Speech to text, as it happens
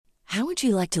How would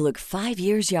you like to look 5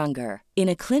 years younger? In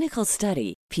a clinical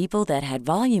study, people that had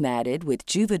volume added with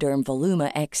Juvederm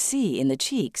Voluma XC in the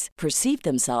cheeks perceived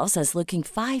themselves as looking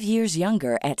 5 years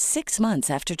younger at 6 months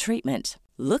after treatment.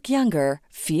 Look younger,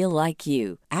 feel like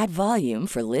you. Add volume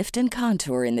for lift and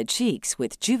contour in the cheeks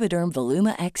with Juvederm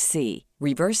Voluma XC.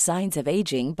 Reverse signs of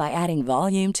aging by adding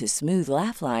volume to smooth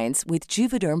laugh lines with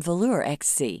Juvederm Volure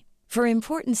XC. For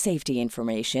important safety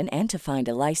information and to find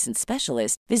a licensed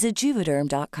specialist, visit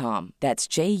Juvederm.com. That's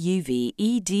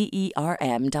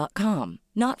JUVEDERM.com.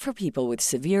 Not for people with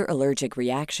severe allergic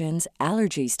reactions,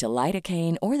 allergies to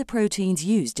lidocaine, or the proteins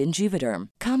used in Juvederm.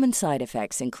 Common side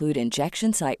effects include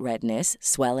injection site redness,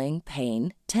 swelling,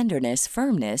 pain, tenderness,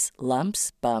 firmness,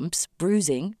 lumps, bumps,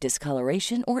 bruising,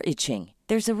 discoloration, or itching.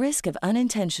 There's a risk of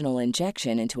unintentional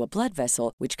injection into a blood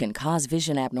vessel, which can cause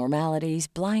vision abnormalities,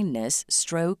 blindness,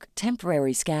 stroke,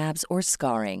 temporary scabs, or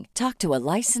scarring. Talk to a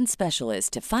licensed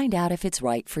specialist to find out if it's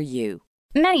right for you.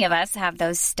 Many of us have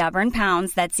those stubborn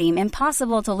pounds that seem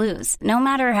impossible to lose, no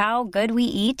matter how good we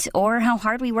eat or how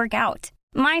hard we work out.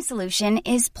 My solution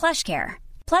is PlushCare.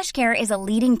 PlushCare is a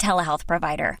leading telehealth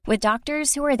provider with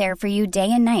doctors who are there for you day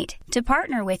and night to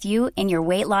partner with you in your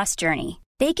weight loss journey.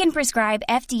 They can prescribe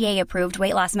FDA-approved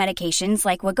weight loss medications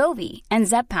like Wegovy and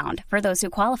Zepbound for those who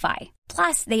qualify.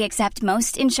 Plus, they accept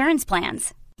most insurance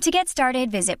plans. To get started,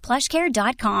 visit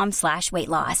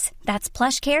plushcare.com/weightloss. That's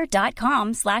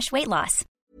plushcare.com/weightloss.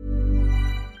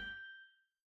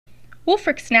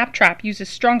 Wulfric Snaptrap uses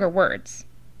stronger words.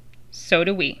 So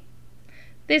do we.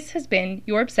 This has been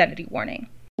your obscenity warning.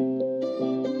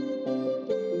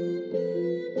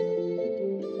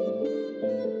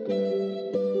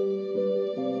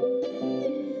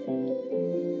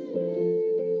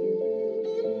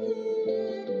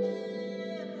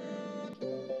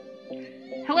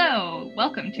 Hello,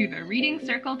 welcome to the Reading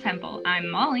Circle Temple. I'm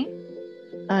Molly.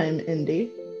 I'm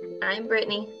Indy. I'm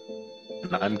Brittany.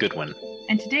 And I'm Goodwin.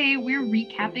 And today we're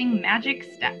recapping Magic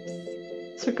Steps.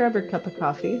 So grab your cup of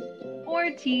coffee.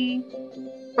 Or tea.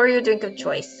 Or your drink of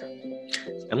choice.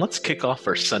 And let's kick off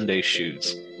our Sunday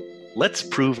shoes. Let's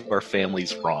prove our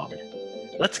families wrong.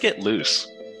 Let's get loose.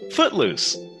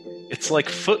 Footloose. It's like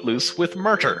Footloose with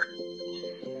murder.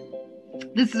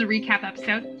 This is a recap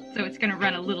episode, so it's going to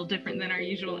run a little different than our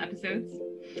usual episodes.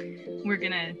 We're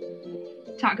going to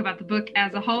talk about the book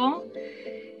as a whole.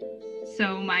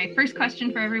 So my first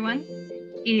question for everyone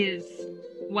is,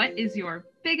 what is your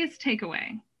biggest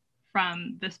takeaway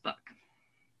from this book?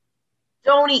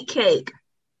 Don't eat cake.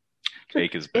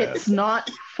 Cake is bad. It's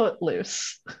not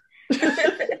Footloose.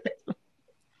 I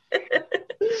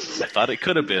thought it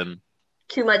could have been.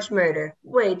 Too much murder.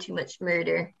 Way too much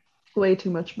murder. Way too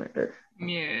much murder.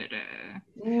 Murder.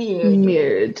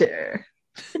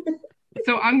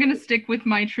 So I'm going to stick with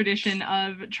my tradition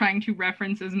of trying to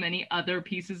reference as many other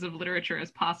pieces of literature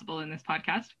as possible in this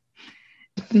podcast.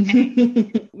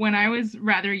 When I was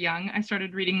rather young, I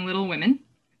started reading Little Women,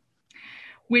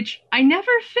 which I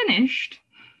never finished,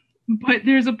 but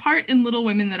there's a part in Little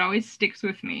Women that always sticks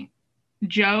with me.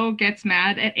 Jo gets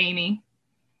mad at Amy.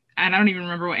 And I don't even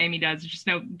remember what Amy does. I just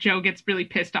know Jo gets really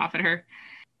pissed off at her.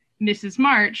 Mrs.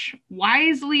 March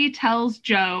wisely tells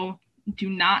Jo,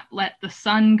 do not let the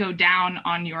sun go down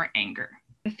on your anger.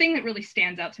 The thing that really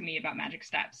stands out to me about Magic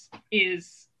Steps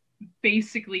is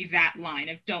basically that line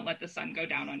of don't let the sun go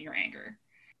down on your anger.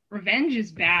 Revenge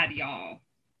is bad, y'all.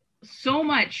 So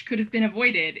much could have been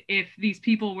avoided if these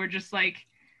people were just like,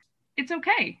 it's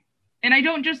okay. And I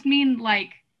don't just mean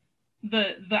like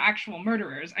the actual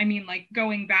murderers. I mean like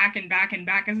going back and back and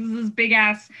back. This is this big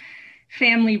ass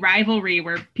family rivalry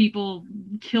where people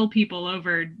kill people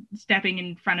over stepping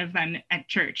in front of them at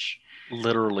church.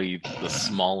 Literally the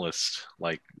smallest,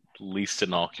 like least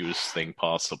innocuous thing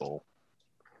possible.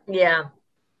 Yeah.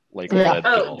 Like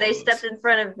they stepped in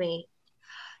front of me.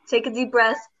 Take a deep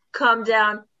breath, calm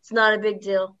down. It's not a big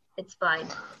deal. It's fine.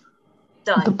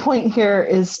 Done. The point here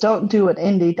is don't do what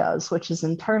Indy does, which is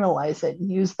internalize it and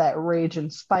use that rage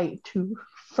and spite to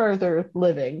further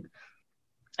living.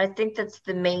 I think that's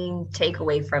the main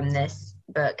takeaway from this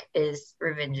book is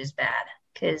revenge is bad,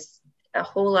 because a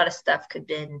whole lot of stuff could have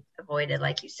been avoided,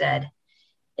 like you said,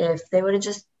 if they would have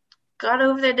just got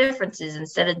over their differences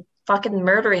instead of fucking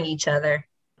murdering each other.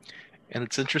 And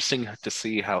it's interesting to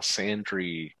see how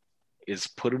Sandry is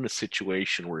put in a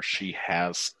situation where she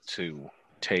has to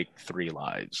take 3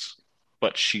 lives,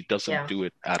 but she doesn't do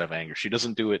it out of anger. She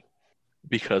doesn't do it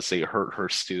because they hurt her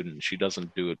student. She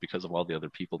doesn't do it because of all the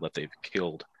other people that they've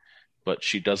killed, but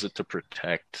she does it to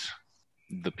protect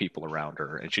the people around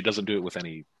her. And she doesn't do it with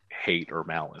any hate or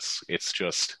malice. It's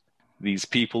just these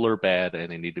people are bad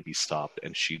and they need to be stopped,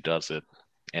 and she does it.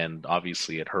 And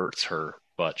obviously it hurts her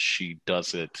but she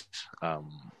does it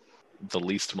the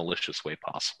least malicious way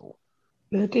possible.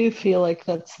 I do feel like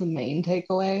that's the main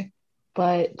takeaway,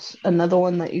 but another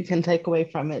one that you can take away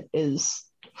from it is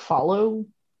follow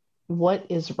what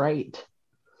is right.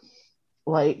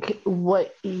 Like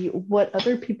what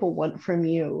other people want from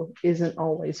you isn't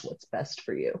always what's best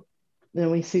for you.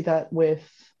 And we see that with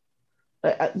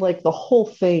like the whole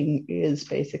thing is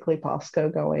basically Pasco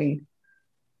going,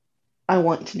 I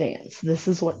want to dance. This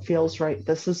is what feels right.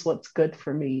 This is what's good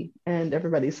for me. And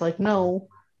everybody's like, no,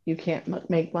 you can't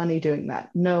make money doing that.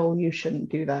 No, you shouldn't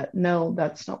do that. No,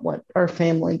 that's not what our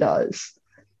family does.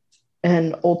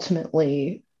 And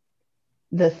ultimately,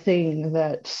 the thing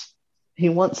that he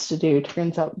wants to do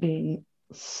turns out being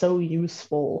so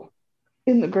useful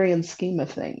in the grand scheme of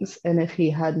things. And if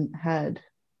he hadn't had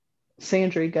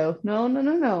Sandry go, no, no,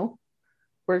 no, no,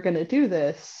 we're going to do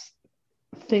this,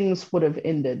 things would have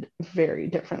ended very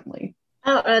differently.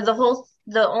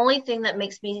 The only thing that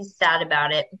makes me sad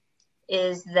about it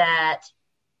is that,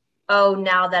 oh,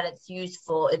 now that it's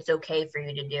useful, it's okay for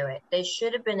you to do it. They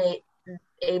should have been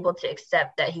able to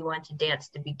accept that he wanted to dance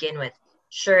to begin with.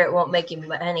 Sure, it won't make him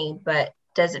money, but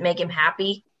does it make him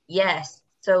happy? Yes.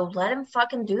 So let him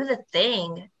fucking do the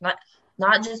thing,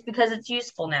 not just because it's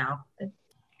useful now.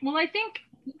 Well,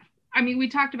 I mean, we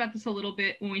talked about this a little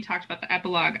bit when we talked about the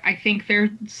epilogue. I think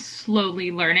they're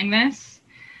slowly learning this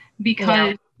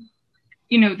because,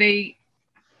 you know,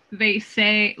 they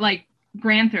say, like,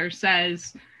 Granther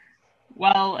says,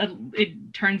 well,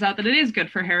 it turns out that it is good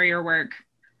for Harrier work,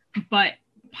 but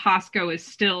Pasco is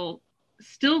still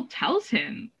tells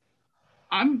him,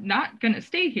 I'm not going to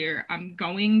stay here. I'm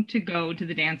going to go to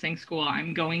the dancing school.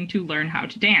 I'm going to learn how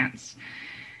to dance.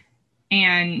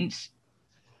 And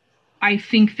I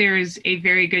think there's a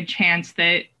very good chance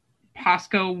that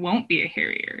Pasco won't be a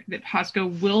Harrier, that Pasco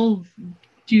will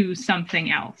do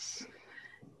something else.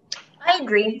 I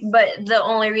agree, but the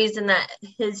only reason that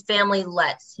his family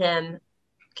lets him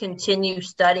continue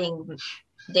studying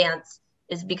dance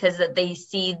is because that they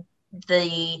see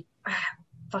the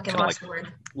fucking lost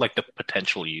word. Like the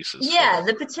potential uses. Yeah,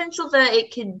 the potential that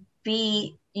it could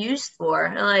be used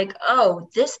for. Like, oh,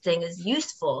 this thing is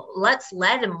useful. Let's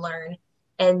let him learn,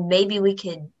 and maybe we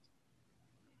could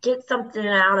get something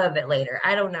out of it later.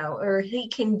 I don't know. Or he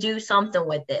can do something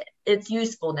with it. It's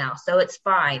useful now, so it's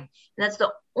fine. And that's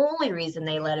the only reason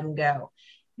they let him go.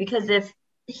 Because if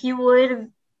he would have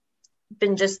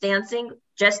been just dancing,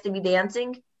 just to be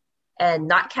dancing, and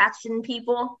not catching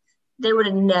people, they would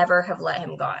have never have let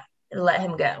him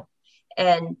go.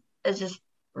 And it's just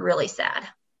really sad.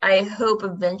 I hope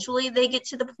eventually they get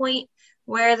to the point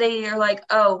where they are like,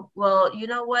 oh, well, you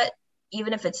know what?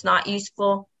 Even if it's not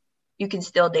useful, you can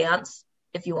still dance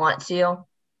if you want to.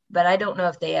 But I don't know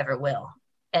if they ever will.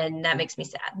 And that makes me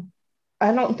sad.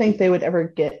 I don't think they would ever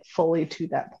get fully to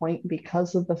that point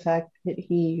because of the fact that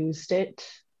he used it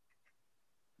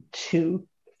to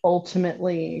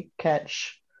ultimately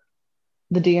catch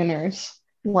the DNRs.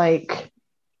 Like,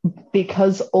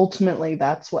 because ultimately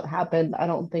that's what happened. I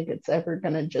don't think it's ever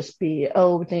going to just be,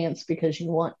 oh, dance because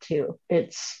you want to.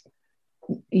 It's,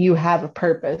 you have a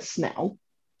purpose now.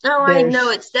 Oh, I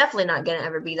know it's definitely not going to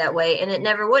ever be that way. And it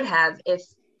never would have if,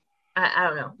 I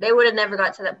don't know. They would have never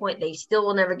got to that point. They still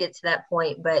will never get to that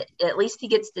point. But at least he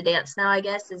gets to dance now, I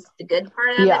guess, is the good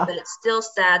part of it. But it's still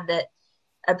sad that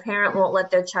a parent won't let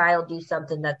their child do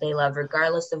something that they love,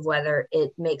 regardless of whether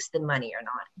it makes them money or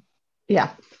not.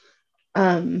 Yeah.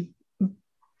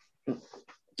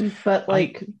 But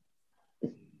like,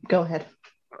 go ahead.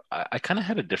 I kind of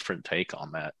had a different take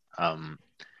on that. I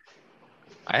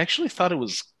actually thought it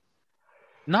was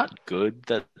not good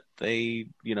that they,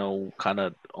 kind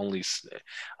of only.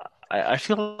 I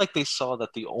feel like they saw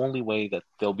that the only way that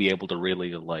they'll be able to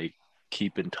really like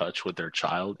keep in touch with their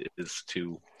child is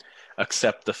to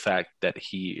accept the fact that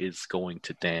he is going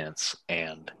to dance,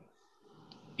 and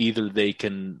either they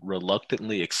can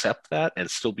reluctantly accept that and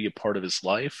still be a part of his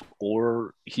life,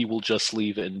 or he will just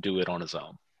leave and do it on his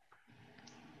own.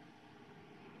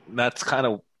 That's kind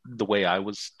of the way I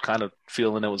was kind of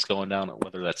feeling it was going down.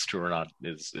 Whether that's true or not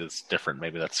is different.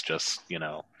 Maybe that's just, I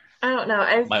don't know.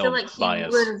 I feel like he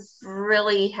would have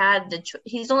really had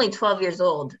he's only 12 years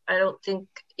old. I don't think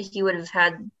he would have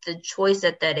had the choice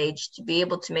at that age to be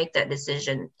able to make that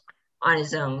decision on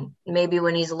his own. Maybe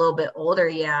when he's a little bit older,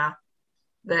 yeah,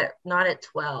 but not at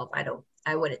 12.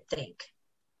 I wouldn't think.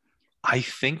 I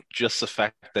think just the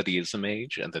fact that he is a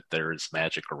mage and that there is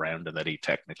magic around and that he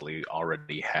technically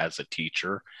already has a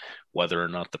teacher, whether or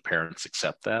not the parents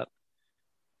accept that,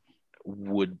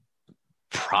 would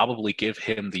probably give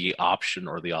him the option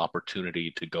or the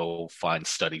opportunity to go find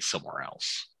study somewhere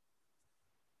else.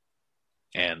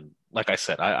 And like I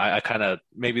said, I kind of,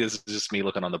 maybe this is just me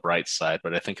looking on the bright side,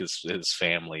 but I think his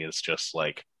family is just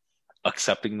like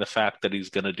accepting the fact that he's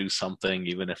going to do something,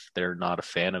 even if they're not a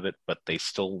fan of it, but they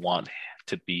still want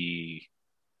to be,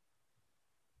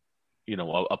 you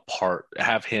know, a part,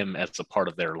 have him as a part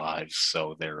of their lives.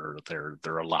 So they're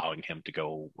allowing him to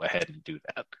go ahead and do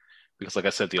that. Because like I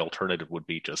said, the alternative would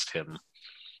be just him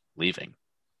leaving.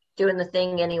 Doing the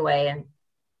thing anyway. And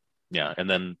yeah, and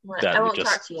then I won't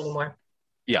talk to you anymore.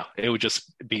 Yeah, it would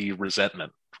just be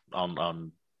resentment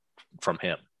on from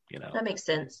him, you know. That makes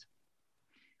sense.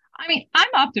 I mean, I'm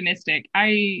optimistic.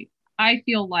 I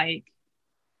feel like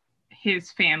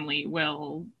his family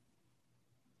will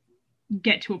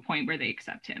get to a point where they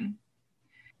accept him.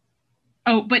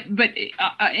 Oh, but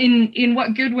in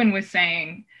what Goodwin was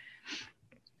saying,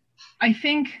 I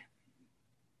think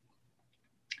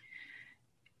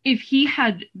if he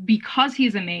had, because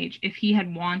he's a mage, if he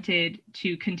had wanted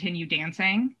to continue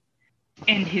dancing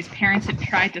and his parents had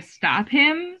tried to stop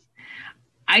him,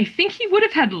 I think he would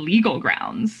have had legal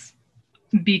grounds,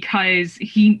 because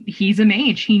he's a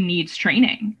mage. He needs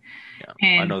training. Yeah,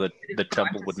 and I know that the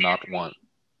temple would not want.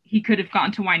 He could have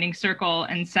gone to Winding Circle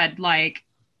and said, like,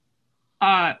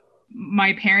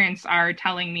 my parents are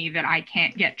telling me that I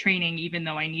can't get training even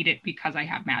though I need it because I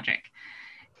have magic.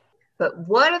 But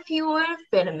what if he would have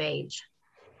been a mage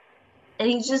and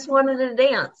he just wanted to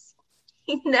dance?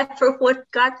 He never would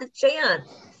have got the chance.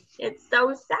 It's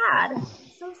so sad.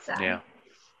 So sad.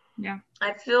 Yeah.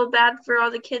 I feel bad for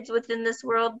all the kids within this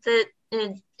world that,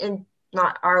 in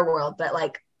not our world, but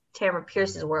like Tamara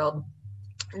Pierce's world,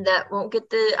 that won't get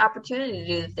the opportunity to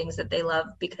do the things that they love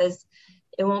because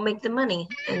it won't make them money,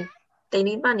 and they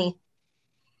need money.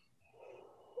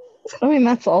 I mean,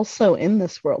 that's also in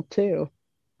this world too.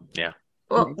 Yeah.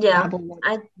 Well, yeah.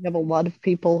 You have a lot of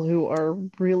people who are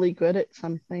really good at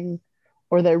something,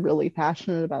 or they're really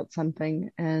passionate about something,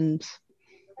 and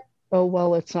oh,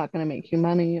 well, it's not going to make you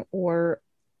money, or,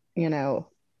 you know,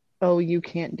 oh, you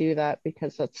can't do that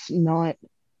because that's not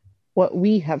what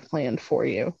we have planned for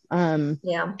you.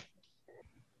 Yeah.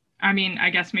 I mean, I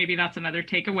guess maybe that's another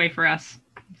takeaway for us,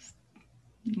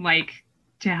 like,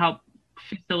 to help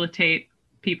facilitate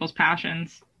people's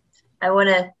passions. I want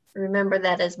to remember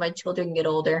that as my children get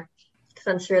older, because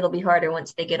I'm sure it'll be harder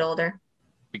once they get older.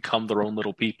 Become their own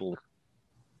little people.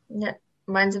 Yeah,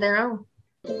 minds of their own.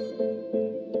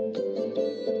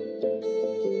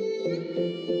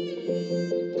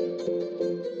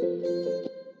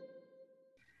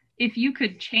 If you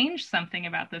could change something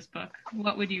about this book,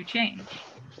 what would you change?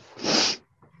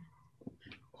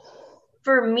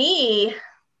 For me,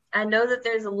 I know that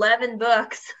there's 11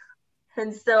 books,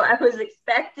 and so I was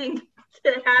expecting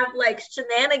to have like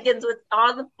shenanigans with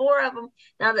all the 4 of them.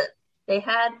 Now that they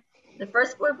had the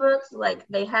first 4 books, like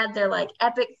they had their like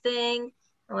epic thing.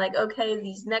 I'm like, okay,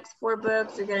 these next 4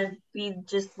 books are going to be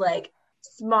just like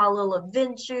small little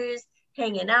adventures,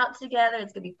 hanging out together.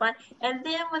 It's going to be fun. And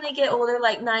then when they get older,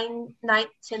 like 9th, 10th,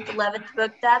 11th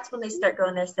book, that's when they start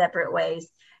going their separate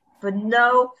ways. But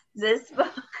no, this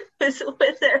book was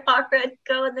when they're already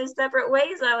going their separate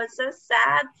ways. I was so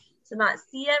sad to not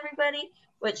see everybody,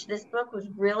 which this book was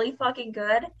really fucking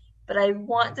good. But I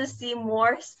want to see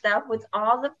more stuff with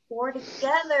all the 4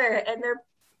 together, and they're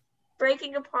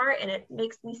breaking apart, and it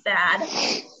makes me sad.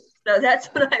 So that's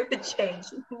what I would change.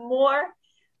 More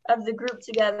of the group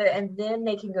together, and then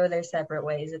they can go their separate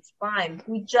ways. It's fine.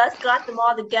 We just got them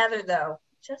all together, though.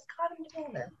 Just got them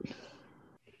together.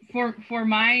 For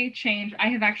my change, I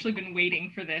have actually been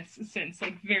waiting for this since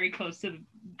like very close to the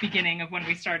beginning of when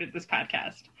we started this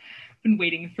podcast. Been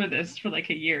waiting for this for like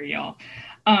a year, y'all.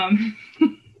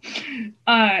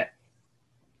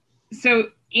 So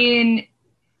in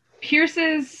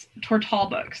Pierce's Tortall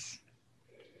books,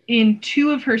 in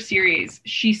 2 of her series,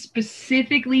 she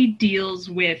specifically deals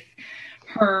with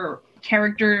her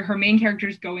main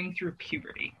characters going through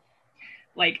puberty.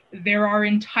 Like, there are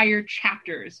entire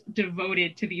chapters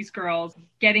devoted to these girls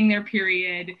getting their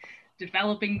period,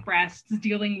 developing breasts,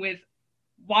 dealing with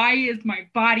why is my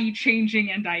body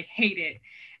changing and I hate it.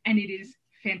 And it is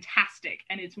fantastic.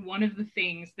 And it's one of the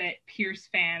things that Pierce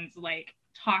fans like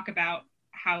talk about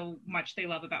how much they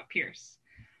love about Pierce.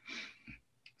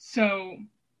 So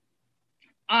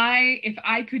if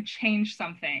I could change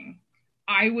something,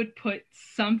 I would put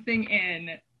something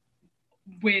in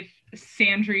with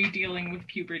Sandry dealing with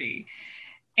puberty.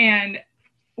 And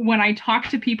when I talk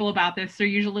to people about this, they're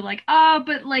usually like,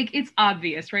 but like, it's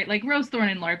obvious, right? Like Rose Thorn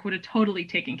and Lark would have totally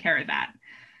taken care of that.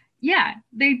 Yeah,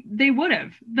 they would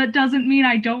have. That doesn't mean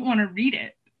I don't want to read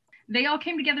it. They all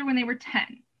came together when they were 10.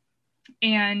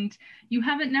 And you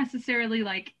haven't necessarily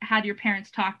like had your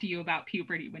parents talk to you about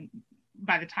puberty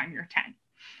by the time you're 10.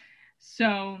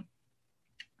 So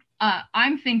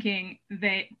I'm thinking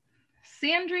that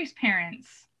Sandry's parents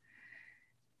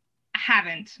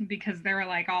haven't, because they're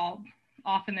like all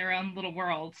off in their own little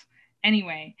worlds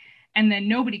anyway. And then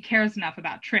nobody cares enough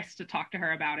about Tris to talk to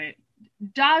her about it.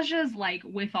 Daja's like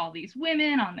with all these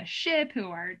women on the ship who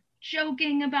are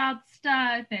joking about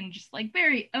stuff and just like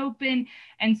very open.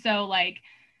 And so like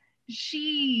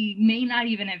she may not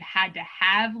even have had to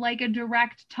have like a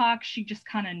direct talk. She just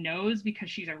kind of knows because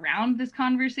she's around this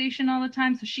conversation all the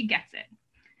time. So she gets it.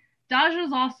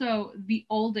 Daja's also the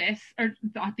oldest, or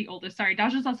not the oldest, sorry.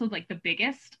 Daja's also like the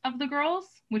biggest of the girls,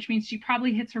 which means she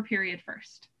probably hits her period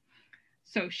first.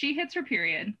 So she hits her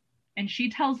period and she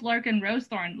tells Lark and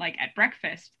Rosethorn like at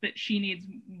breakfast that she needs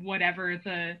whatever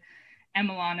the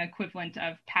Emelon equivalent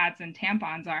of pads and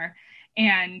tampons are.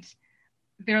 And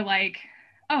they're like,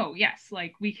 oh yes,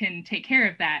 like we can take care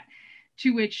of that.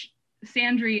 To which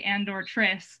Sandry and or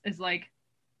Tris is like,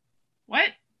 what?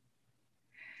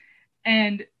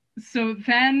 And so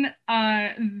then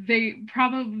they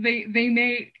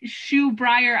may shoo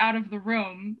Briar out of the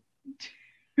room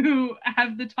to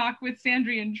have the talk with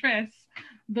Sandry and Tris.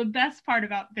 The best part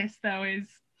about this, though, is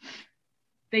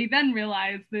they then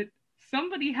realize that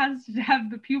somebody has to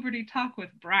have the puberty talk with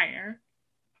Briar.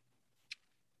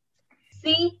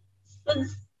 See,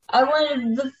 since I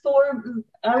wanted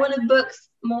books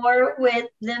more with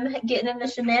them getting in the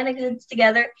shenanigans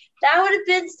together. That would have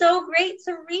been so great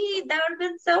to read. That would have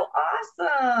been so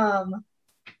awesome.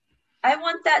 I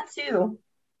want that too.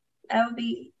 That would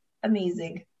be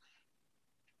amazing.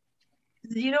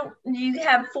 You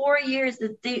have 4 years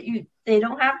that they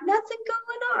don't have nothing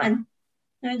going on.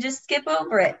 And just skip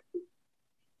over it.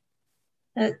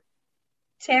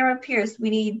 Tamora Pierce, we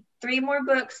need 3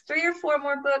 or 4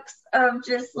 more books of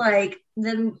just like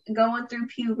them going through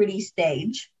puberty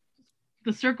stage.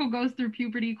 The Circle Goes Through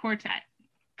Puberty Quartet.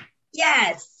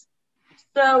 Yes.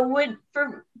 So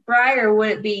for Briar, would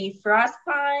it be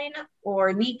Frostpine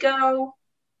or Nico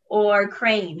or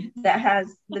Crane that has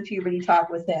the puberty talk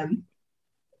with him?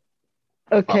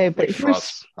 Okay, but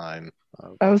Frostpine.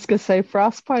 I was gonna say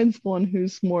Frostpine's the one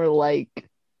who's more like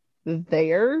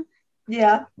there.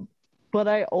 Yeah. But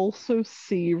I also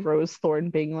see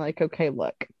Rosethorn being like, okay,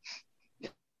 look,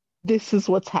 this is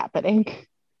what's happening.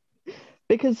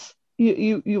 Because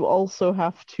you also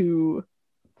have to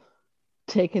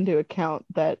take into account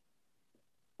that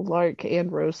Lark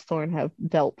and Rosethorn have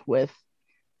dealt with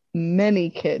many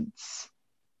kids.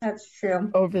 That's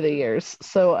true. Over the years.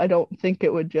 So I don't think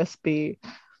it would just be,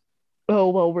 oh,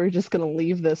 well, we're just going to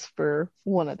leave this for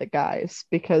one of the guys.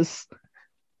 Because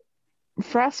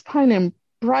Frostpine and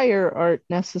Briar aren't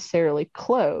necessarily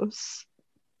close,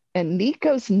 and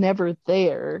Nico's never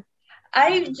there.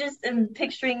 I just am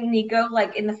picturing Nico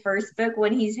like in the first book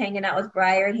when he's hanging out with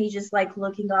Briar and he's just like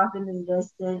looking off in the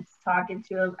distance, talking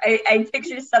to him. I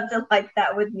picture something like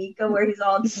that with Nico where he's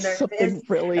all nervous. Something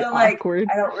really Like, awkward.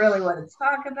 I don't really want to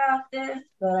talk about this,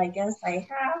 but I guess I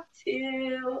have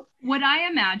to. What I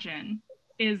imagine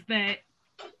is that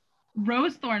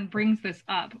Rosethorn brings this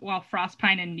up while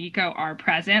Frostpine and Nico are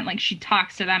present. Like she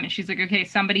talks to them and she's like, okay,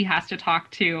 somebody has to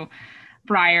talk to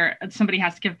Briar. Somebody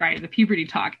has to give Briar the puberty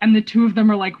talk. And the two of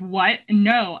them are like, what?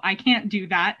 No, I can't do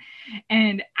that.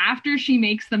 And after she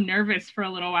makes them nervous for a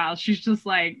little while, she's just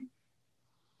like,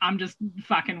 I'm just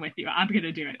fucking with you. I'm going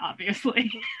to do it,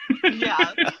 obviously. Yeah.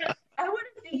 I want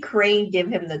to see Crane give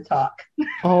him the talk.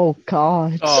 Oh,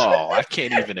 God. Oh, I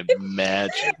can't even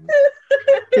imagine.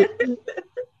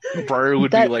 Briar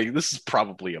would be like, this is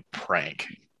probably a prank.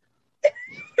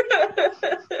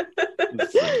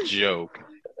 It's a joke.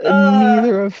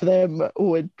 Neither of them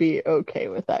would be okay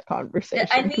with that conversation.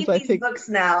 I need these books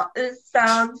now. It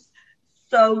sounds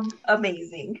so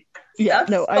amazing. Yeah,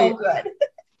 no, so good.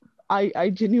 I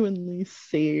genuinely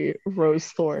see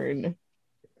Rosethorn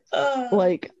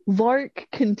like Lark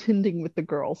contending with the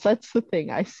girls. That's the thing.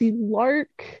 I see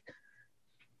Lark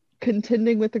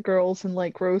contending with the girls and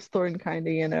like Rosethorn kind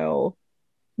of,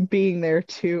 being there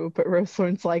too, but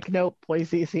Rosethorn's like, nope,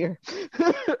 boys easier.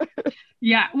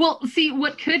 Yeah, well, see,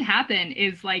 what could happen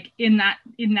is like in that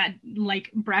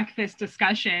like breakfast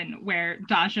discussion where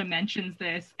Daja mentions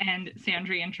this and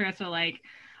Sandry and Tris are like,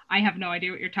 I have no idea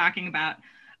what you're talking about.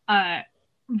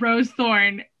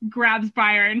 Rosethorn grabs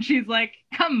Briar and she's like,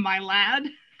 come, my lad.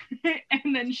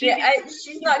 And then she's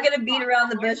not gonna beat around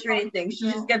the bush or anything.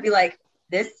 She's just gonna be like,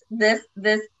 this,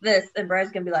 and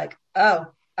Briar's gonna be like, oh,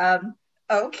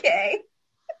 okay.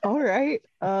 All right.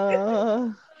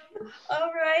 All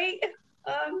right.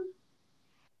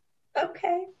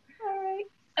 Okay. All right.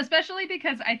 Especially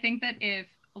because I think that if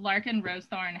Lark and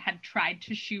Rosethorn had tried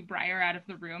to shoo Briar out of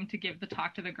the room to give the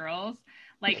talk to the girls,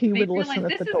 like he they would realized listen at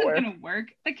this the isn't door. going to work.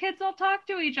 The kids all talk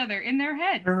to each other in their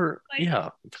heads. Yeah.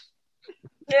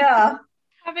 Yeah.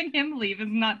 Having him leave is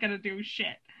not going to do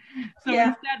shit. So Yeah.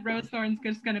 instead, Rosethorn's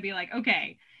just going to be like,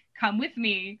 okay, come with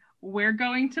me. We're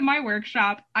going to my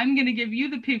workshop. I'm going to give you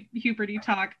the puberty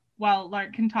talk while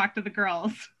Lark can talk to the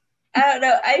girls. I don't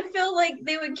know. I feel like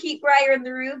they would keep Briar in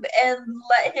the room and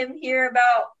let him hear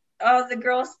about all the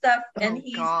girl stuff, and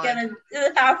he's gonna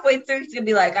halfway through he's gonna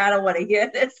be like, I don't want to hear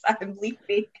this. I'm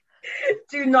leaving.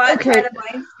 Do not try to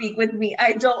mind speak with me.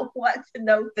 I don't want to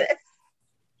know this.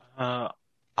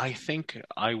 I think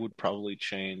I would probably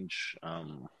change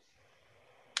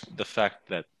the fact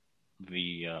that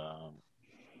the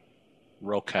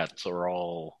Rocats are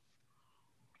all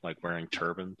like wearing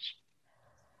turbans.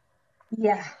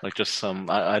 Yeah. Like just some.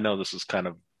 I know this is kind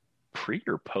of pre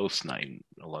or post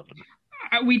 9/11.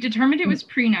 We determined it was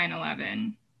pre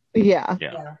 9/11. Yeah.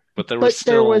 But there was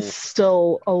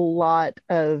still a lot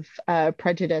of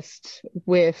prejudice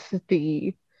with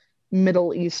the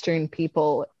Middle Eastern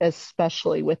people,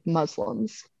 especially with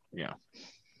Muslims. Yeah.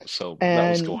 So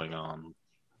that was going on.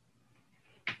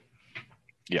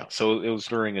 Yeah, so it was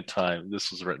during a time,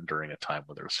 this was written during a time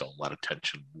where there was still a lot of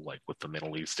tension, like with the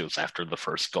Middle East. It was after the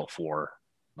first Gulf War,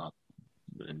 not,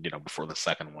 before the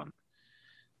second one.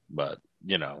 But,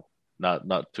 not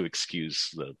to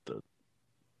excuse the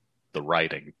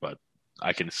writing, but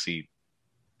I can see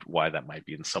why that might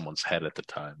be in someone's head at the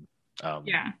time.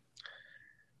 Yeah.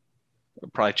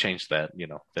 Probably change that,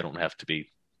 they don't have to be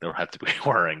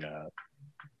wearing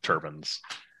turbans.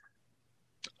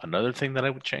 Another thing that I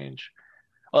would change,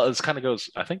 well, this kind of goes,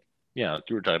 I think, you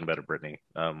were talking about it, Brittany,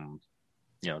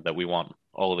 that we want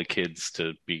all of the kids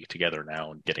to be together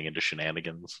now and getting into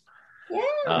shenanigans.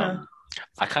 Yeah.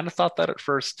 I kind of thought that at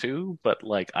first too, but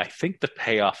I think the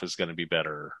payoff is going to be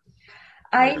better.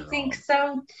 I think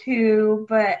so too,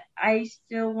 but I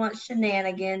still want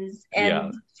shenanigans,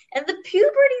 and the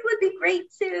puberty would be great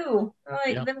too.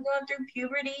 Them going through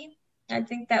puberty, I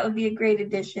think that would be a great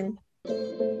addition.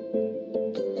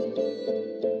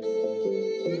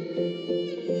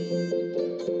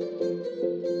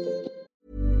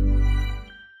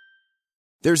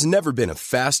 There's never been a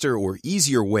faster or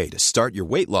easier way to start your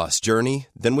weight loss journey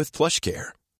than with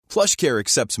PlushCare. PlushCare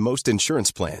accepts most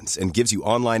insurance plans and gives you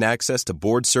online access to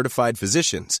board-certified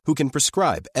physicians who can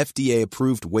prescribe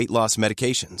FDA-approved weight loss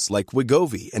medications like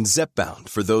Wegovy and Zepbound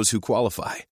for those who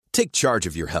qualify. Take charge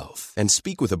of your health and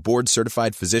speak with a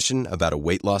board-certified physician about a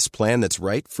weight loss plan that's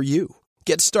right for you.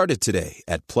 Get started today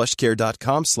at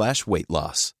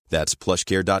plushcare.com/weightloss. That's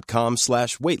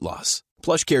plushcare.com/weightloss.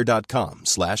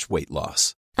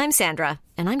 plushcare.com/weightloss. I'm Sandra,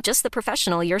 and I'm just the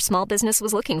professional your small business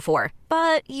was looking for.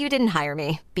 But you didn't hire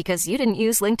me because you didn't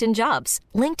use LinkedIn Jobs.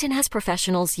 LinkedIn has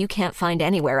professionals you can't find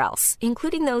anywhere else,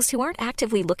 including those who aren't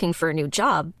actively looking for a new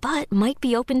job, but might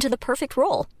be open to the perfect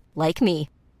role, like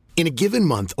me. In a given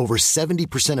month, over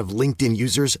 70% of LinkedIn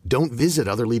users don't visit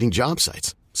other leading job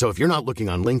sites. So if you're not looking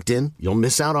on LinkedIn, you'll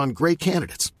miss out on great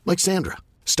candidates like Sandra.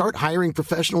 Start hiring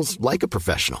professionals like a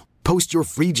professional. Post your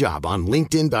free job on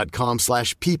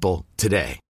linkedin.com/people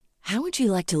today. How would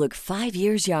you like to look 5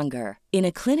 years younger? In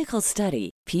a clinical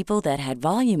study, people that had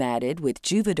volume added with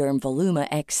Juvederm Voluma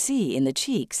XC in the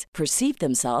cheeks perceived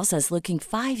themselves as looking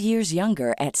 5 years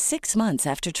younger at 6 months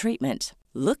after treatment.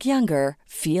 Look younger,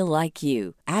 feel like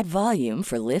you. Add volume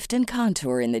for lift and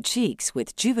contour in the cheeks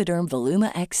with Juvederm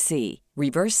Voluma XC.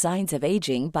 Reverse signs of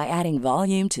aging by adding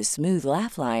volume to smooth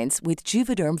laugh lines with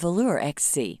Juvederm Volure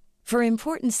XC. For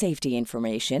important safety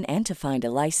information and to find a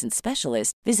licensed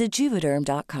specialist, visit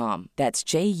Juvederm.com. That's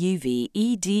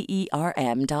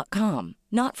JUVEDERM.com.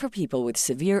 Not for people with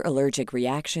severe allergic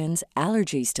reactions,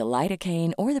 allergies to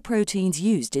lidocaine, or the proteins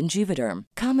used in Juvederm.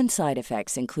 Common side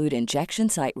effects include injection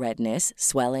site redness,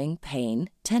 swelling, pain,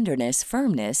 tenderness,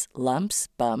 firmness, lumps,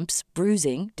 bumps,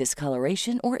 bruising,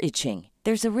 discoloration, or itching.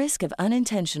 There's a risk of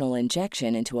unintentional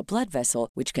injection into a blood vessel,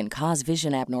 which can cause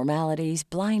vision abnormalities,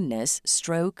 blindness,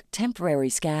 stroke, temporary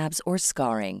scabs, or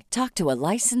scarring. Talk to a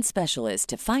licensed specialist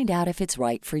to find out if it's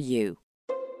right for you.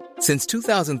 Since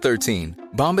 2013,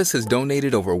 Bombas has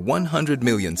donated over 100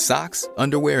 million socks,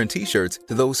 underwear, and T-shirts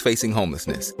to those facing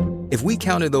homelessness. If we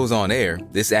counted those on air,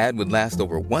 this ad would last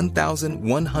over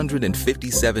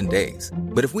 1,157 days.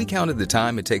 But if we counted the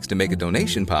time it takes to make a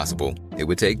donation possible, it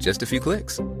would take just a few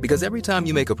clicks. Because every time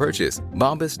you make a purchase,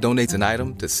 Bombas donates an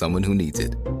item to someone who needs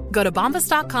it. Go to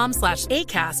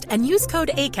bombas.com/ACAST and use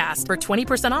code ACAST for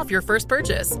 20% off your first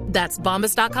purchase. That's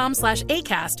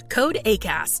bombas.com/ACAST, code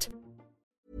ACAST.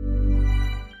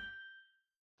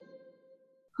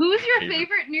 Who's your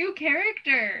favorite new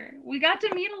character? We got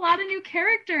to meet a lot of new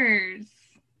characters.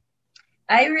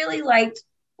 I really liked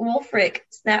Wulfric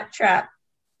Snaptrap,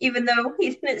 even though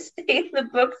he didn't stay in the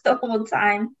book the whole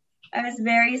time. I was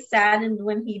very saddened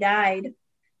when he died.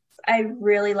 I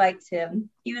really liked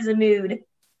him. He was a mood.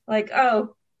 Like,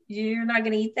 oh, you're not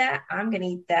going to eat that? I'm going to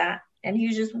eat that. And he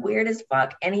was just weird as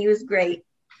fuck, and he was great.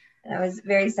 And I was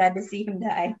very sad to see him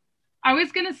die. I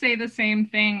was going to say the same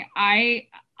thing. I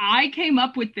came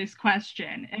up with this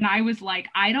question, and I was like,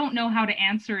 I don't know how to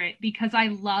answer it because I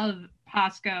love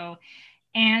Pasco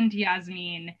and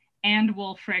Yasmin and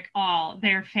Wulfric all.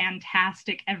 They're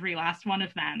fantastic, every last one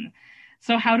of them.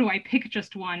 So how do I pick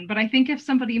just one? But I think if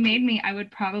somebody made me, I would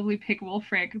probably pick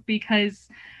Wulfric because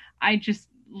I just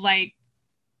like,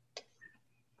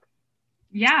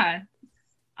 yeah,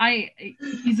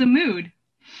 he's a mood.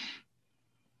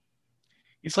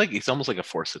 He's almost like a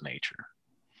force of nature.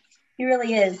 He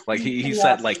really is. Like he's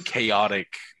that like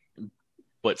chaotic,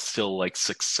 but still like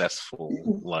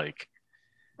successful, like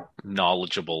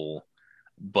knowledgeable,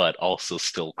 but also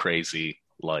still crazy,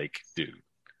 like dude.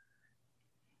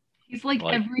 He's like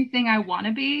everything I want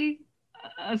to be,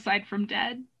 aside from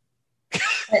dead.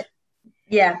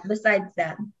 Yeah, besides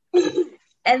that.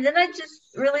 And then I just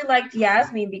really liked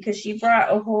Yasmin because she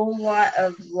brought a whole lot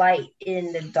of light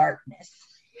in the darkness.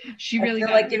 She really I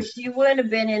feel like if she wouldn't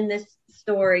have been in this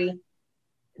story,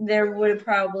 there would have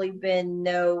probably been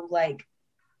no like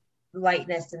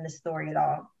lightness in the story at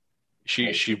all.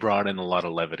 She brought in a lot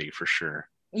of levity for sure.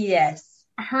 Yes.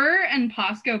 Her and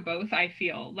Pasco both, I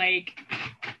feel like,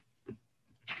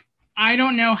 I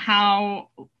don't know how,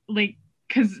 like,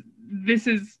 because this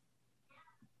is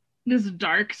this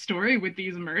dark story with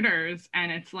these murders,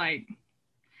 and it's like,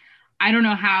 I don't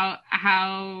know how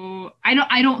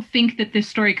I don't think that this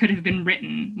story could have been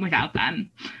written without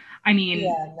them. I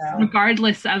mean,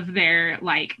 regardless of their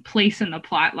like place in the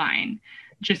plot line,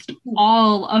 just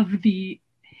all of the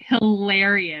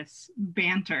hilarious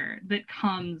banter that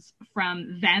comes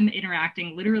from them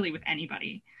interacting literally with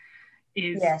anybody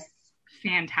is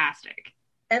fantastic.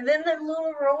 And then the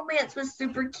little romance was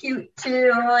super cute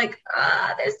too. I'm like,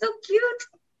 they're so cute.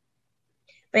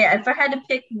 But yeah, if I had to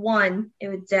pick one, it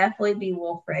would definitely be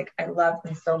Wulfric. I love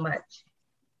him so much.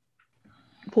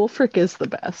 Wulfric is the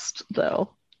best,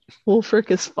 though.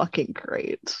 Wulfric is fucking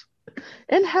great.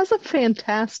 And has a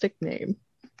fantastic name.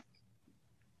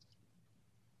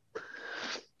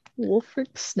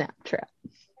 Wulfric Snaptrap.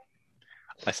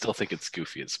 I still think it's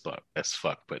goofy as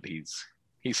fuck, but he's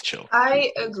chill.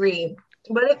 I agree.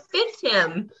 But it fits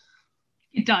him.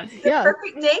 It does. It's the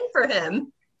perfect name for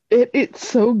him. It's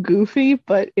so goofy,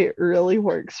 but it really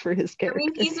works for his character. I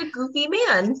mean, he's a goofy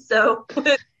man, so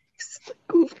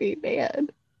goofy man.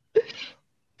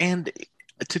 And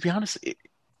to be honest,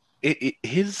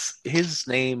 his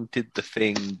name did the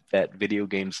thing that video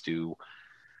games do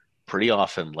pretty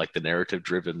often, like the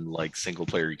narrative-driven, like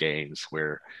single-player games,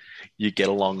 where you get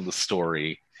along the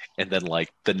story, and then like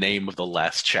the name of the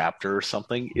last chapter or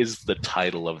something is the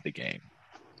title of the game.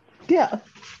 Yeah.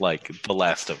 Like The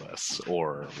Last of Us,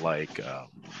 or like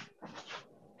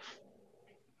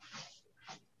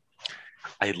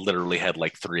I literally had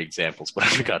like 3 examples, but I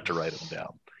forgot to write them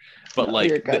down. But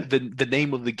like the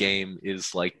name of the game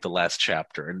is like the last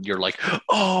chapter, and you're like,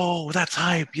 oh, that's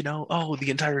hype, you know? Oh,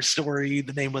 the entire story,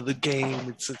 the name of the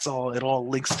game, it all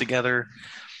links together.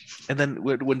 And then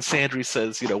when Sandry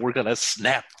says, you know, we're gonna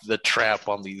snap the trap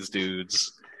on these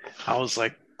dudes, I was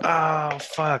like, oh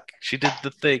fuck, she did the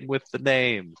thing with the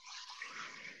name.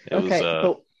 It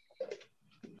was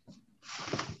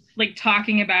like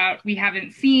talking about we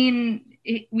haven't seen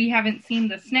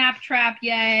the snap trap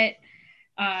yet,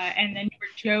 and then you were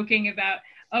joking about,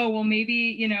 oh well, maybe,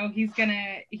 you know, he's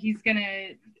gonna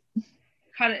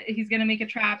make a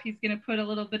trap, he's gonna put a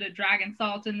little bit of dragon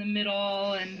salt in the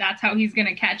middle, and that's how he's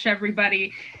gonna catch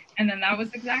everybody. And then that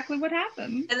was exactly what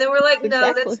happened. And then we're like,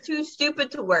 no, that's too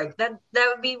stupid to work. That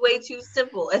would be way too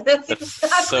simple. And that's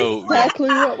exactly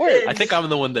what worked. I think I'm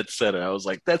the one that said it. I was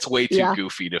like, that's way too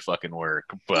goofy to fucking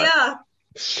work. But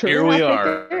here we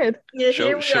are.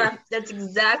 Here we are. That's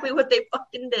exactly what they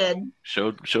fucking did.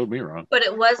 Showed me wrong. But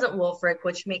it wasn't Wulfric,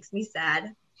 which makes me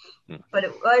sad. But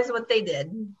it was what they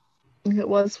did. It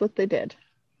was what they did.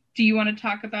 Do you want to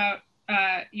talk about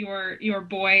your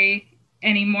boy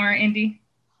anymore, Indy?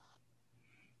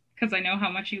 Because I know how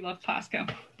much you love Pasco.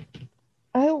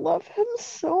 I love him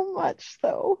so much,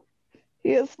 though.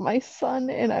 He is my son,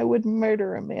 and I would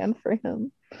murder a man for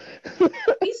him.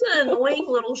 He's an annoying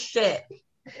little shit.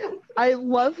 I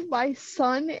love my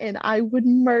son, and I would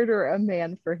murder a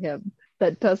man for him.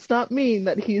 That does not mean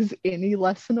that he's any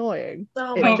less annoying.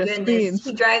 Oh it my just goodness. means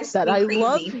He drives that me I crazy.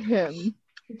 love him.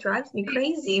 He drives me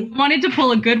crazy. Wanted to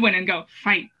pull a good one and go,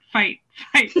 fight. We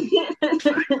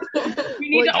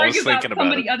need to argue about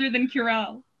somebody other than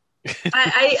Curel.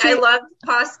 I love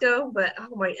Pasco, but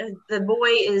oh my, the boy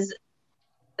is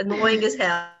annoying as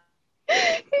hell.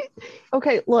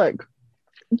 Okay, look.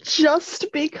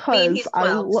 Just because I mean, he's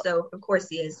 12, so of course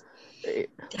he is.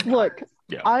 Look,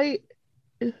 yeah.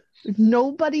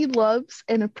 Nobody loves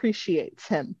and appreciates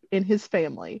him in his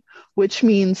family, which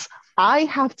means I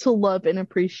have to love and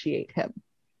appreciate him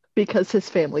because his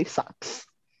family sucks.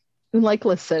 And like,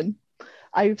 listen,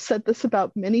 I've said this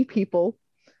about many people,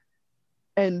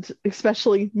 and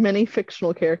especially many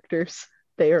fictional characters.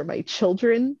 They are my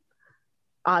children.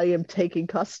 I am taking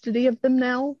custody of them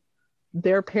now.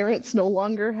 Their parents no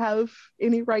longer have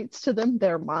any rights to them.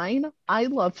 They're mine. I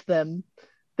love them.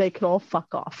 They can all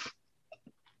fuck off.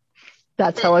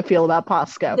 That's how I feel about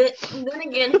Pasco. Then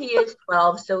again, he is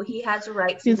 12, so he has a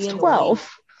right to be annoying.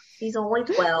 12. He's only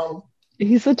 12.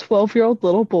 He's a 12-year-old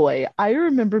little boy. I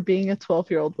remember being a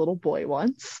 12-year-old little boy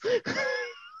once.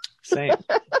 Same.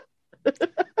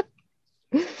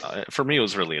 For me, it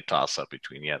was really a toss-up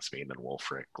between Yasmin and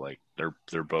Wulfric. Like,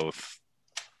 they're both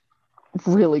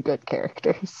really good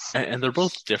characters. And they're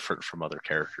both different from other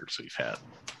characters we've had.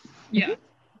 Yeah.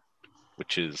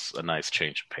 Which is a nice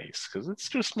change of pace, because it's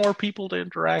just more people to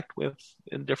interact with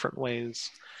in different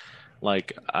ways.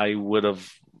 Like, I would have...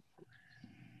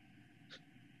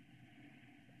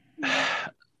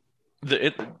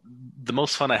 The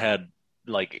most fun I had,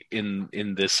 like, in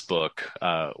this book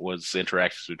was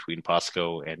interactions between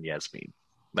Pasco and Yasmin.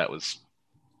 That was,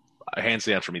 hands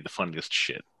down for me, the funniest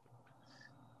shit.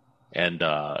 And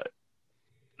it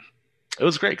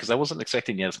was great, because I wasn't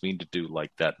expecting Yasmin to do, like,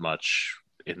 that much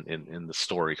in the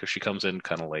story, because she comes in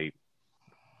kind of late.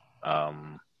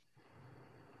 But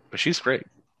she's great.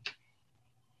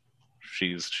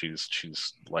 She's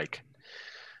like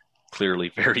clearly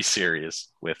very serious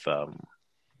with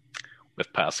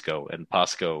Pasco, and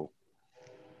Pasco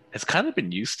has kind of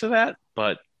been used to that,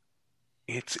 but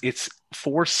it's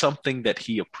for something that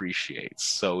he appreciates.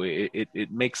 So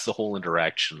it makes the whole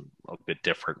interaction a bit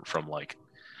different from like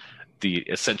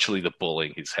essentially the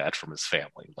bullying he's had from his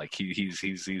family. Like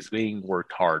he's being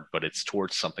worked hard, but it's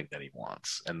towards something that he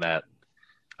wants, and that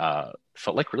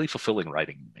felt like really fulfilling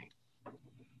writing to me.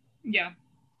 Yeah.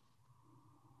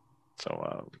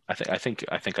 So I think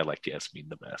I liked Yasmin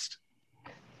the best.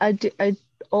 I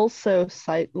also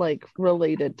cite, like,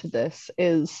 related to this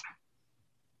is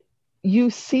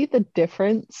you see the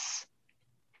difference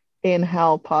in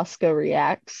how Pasco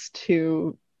reacts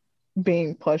to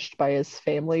being pushed by his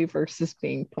family versus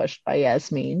being pushed by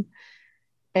Yasmin,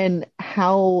 and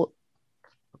how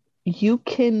you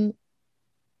can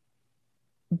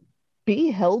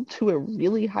be held to a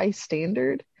really high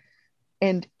standard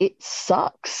and it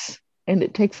sucks and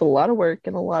it takes a lot of work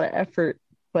and a lot of effort,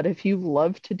 but if you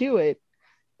love to do it,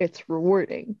 it's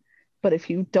rewarding. But if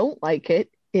you don't like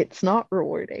it, it's not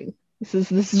rewarding. This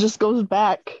just goes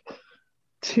back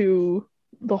to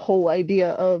the whole idea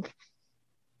of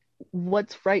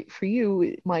what's right for you.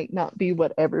 It might not be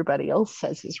what everybody else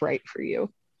says is right for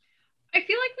you. I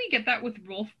feel like we get that with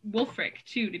Wulfric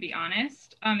too, to be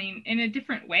honest. I mean, in a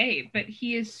different way, but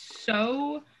he is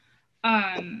so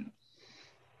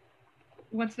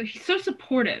he's so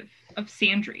supportive of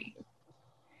Sandry.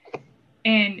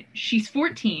 And she's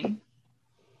 14.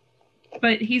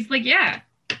 But he's like, yeah,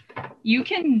 you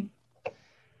can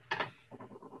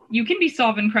be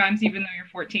solving crimes even though you're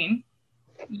 14.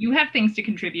 You have things to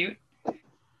contribute.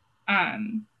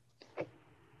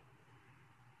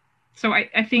 So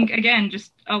I think, again,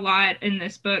 just a lot in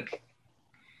this book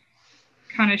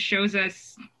kind of shows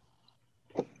us,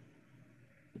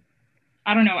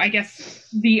 I don't know, I guess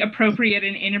the appropriate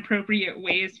and inappropriate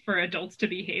ways for adults to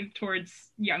behave towards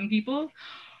young people.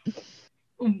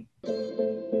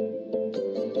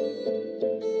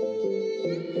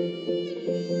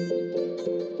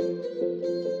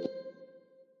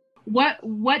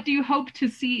 What do you hope to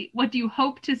see? What do you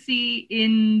hope to see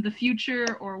in the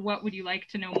future, or what would you like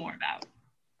to know more about?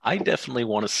 I definitely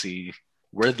want to see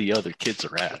where the other kids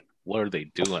are at. What are they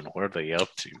doing? What are they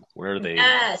up to? Where are they?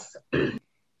 Yes.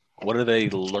 What are they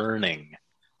learning?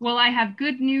 Well, I have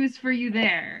good news for you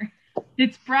there.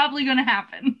 It's probably going to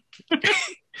happen.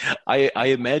 I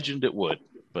imagined it would,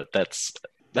 but that's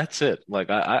it. Like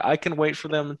I can wait for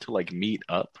them to like meet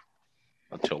up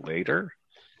until later,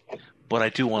 but I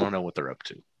do want to know what they're up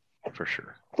to, for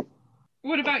sure.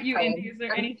 What about you, Indy? Is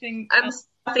there anything I'm else?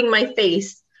 stuffing my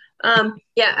face.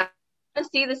 Yeah, I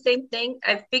see the same thing.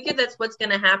 I figure that's what's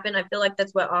going to happen. I feel like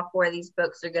that's what all 4 of these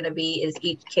books are going to be, is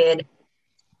each kid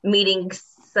meeting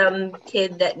some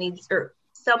kid that needs, or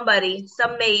somebody,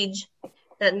 some mage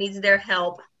that needs their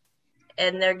help,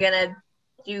 and they're going to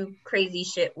do crazy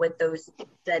shit with those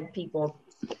dead people.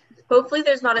 Hopefully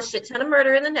there's not a shit ton of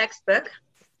murder in the next book,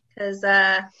 because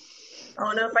I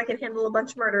don't know if I can handle a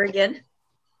bunch of murder again,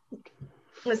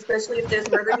 especially if there's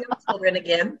murdering of children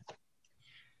again.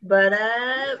 But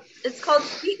it's called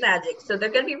Street Magic, so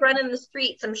they're going to be running the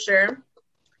streets, I'm sure.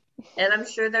 And I'm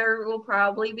sure there will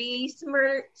probably be some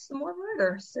more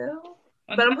murder. So,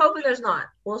 but I'm hoping there's not.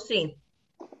 We'll see.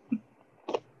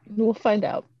 We'll find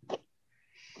out.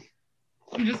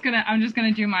 I'm just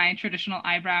gonna do my traditional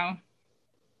eyebrow.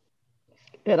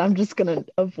 And I'm just gonna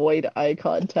avoid eye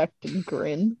contact and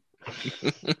grin.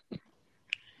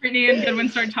 Brittany and Goodwin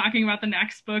start talking about the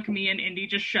next book. Me and Indy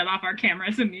just shut off our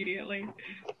cameras immediately.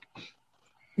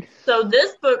 So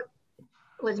this book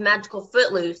was Magical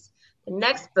Footloose. The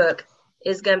next book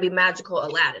is going to be Magical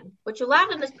Aladdin, which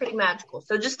Aladdin is pretty magical.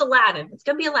 So just Aladdin. It's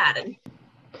going to be Aladdin.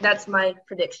 That's my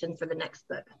prediction for the next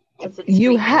book.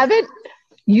 You haven't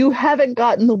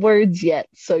gotten the words yet,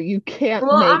 so you can't.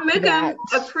 Well, I'm making a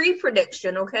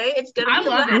pre-prediction. Okay, it's going to be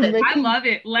Aladdin. I love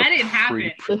it. Let it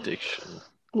happen. Prediction.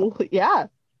 Well, yeah.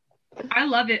 I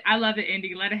love it,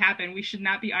 Indy. Let it happen. We should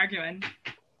not be arguing.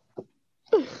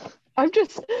 I'm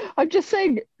just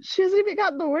saying she hasn't even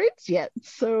gotten the words yet.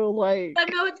 So like, I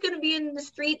know it's gonna be in the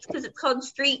streets because it's called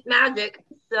Street Magic.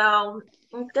 So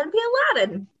it's gonna be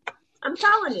Aladdin. I'm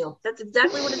telling you, that's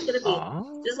exactly what it's gonna be.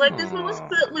 Just like this one was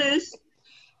Footloose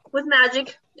with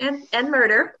magic and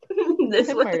murder.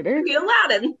 This one's gonna be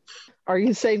Aladdin. Are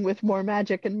you saying with more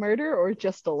magic and murder, or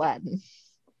just Aladdin?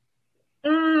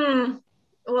 Well,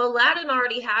 Aladdin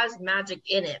already has magic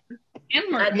in it. And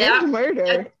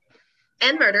murder.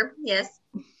 And murder, yes.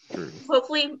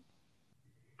 Hopefully,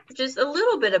 just a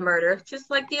little bit of murder.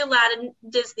 Just like the Aladdin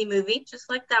Disney movie. Just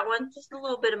like that one. Just a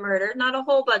little bit of murder. Not a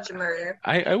whole bunch of murder.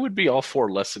 I would be all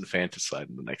for less infanticide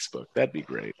in the next book. That'd be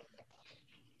great.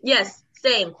 Yes,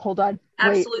 same. Hold on.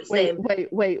 Same. Wait.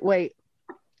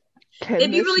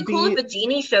 It'd be really cool if a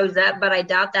genie shows up, but I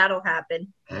doubt that'll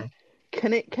happen.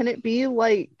 Can it be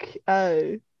like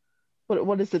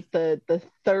what is it, the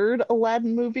third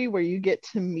Aladdin movie where you get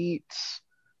to meet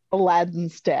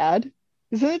Aladdin's dad?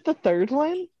 Isn't it the third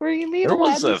one where you meet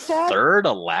Aladdin's dad? There was a third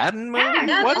Aladdin movie?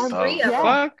 Yeah, what the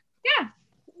fuck? Yeah.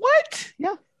 What?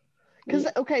 Yeah. Because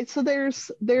so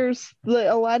there's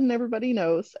the Aladdin everybody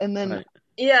knows, and then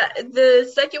yeah,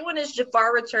 the second one is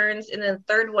Jafar Returns, and then the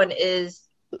third one is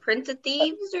Prince of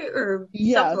Thieves or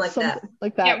something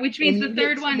like that. Yeah, which means the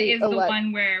third one is the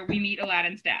one where we meet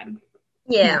Aladdin's dad.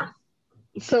 Yeah.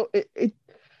 So it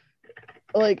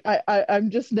like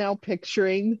I'm just now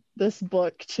picturing this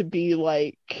book to be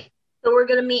like. So we're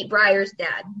gonna meet Briar's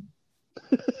dad.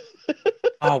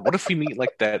 Oh, what if we meet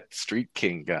like that Street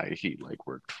King guy he like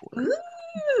worked for?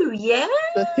 Ooh, yeah.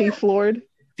 The Thief Lord.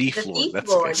 Thief Lord. That's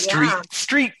Lord,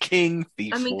 Street King.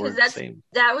 Thief Lord. I mean, because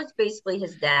that was basically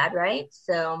his dad, right?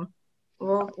 So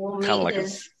we'll meet like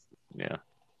his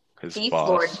Thief boss.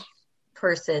 Lord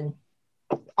person.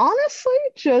 Honestly,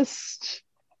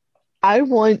 I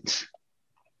want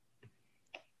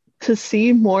to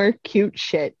see more cute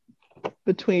shit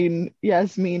between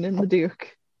Yasmin and the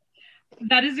Duke.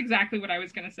 That is exactly what I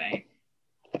was gonna say.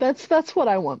 That's what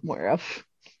I want more of.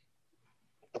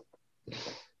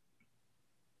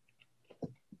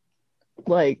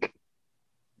 Like,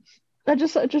 I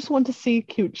just want to see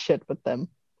cute shit with them.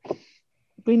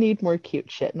 We need more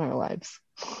cute shit in our lives.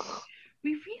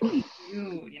 We really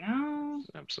do, you know?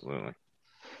 Absolutely.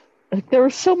 Like, there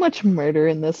was so much murder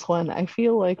in this one. I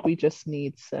feel like we just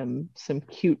need some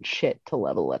cute shit to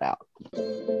level it out.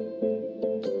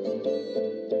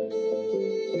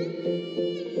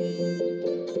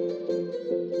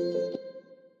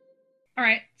 All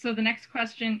right, so the next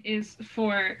question is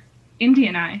for Indy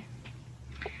and I.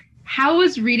 How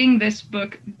was reading this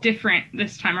book different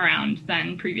this time around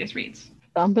than previous reads?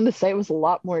 I'm going to say it was a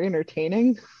lot more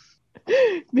entertaining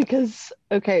because,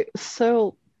 okay,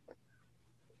 so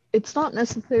it's not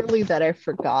necessarily that I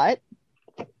forgot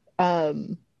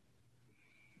that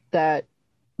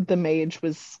the mage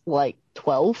was like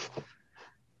 12,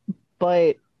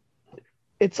 but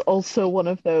it's also one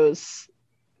of those,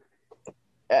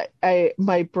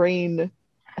 my brain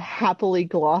happily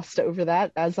glossed over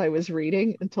that as I was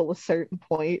reading until a certain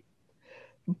point.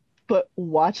 But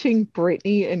watching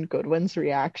Brittany and Goodwin's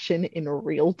reaction in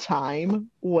real time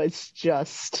was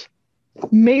just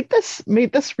made this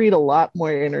read a lot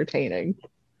more entertaining.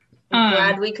 I'm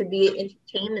glad we could be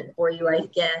entertainment for you, I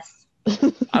guess.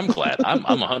 I'm glad. I'm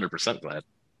 100% glad.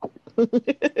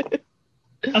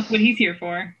 That's what he's here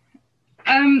for.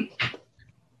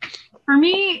 For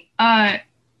me, I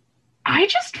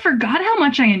just forgot how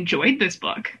much I enjoyed this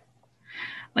book.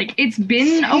 Like, it's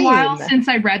been a while since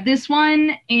I read this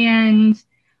one, and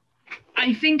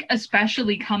I think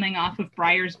especially coming off of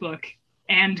Briar's book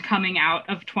and coming out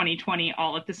of 2020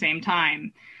 all at the same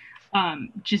time,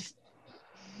 this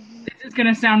is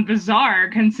going to sound bizarre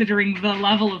considering the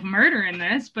level of murder in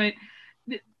this, but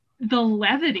the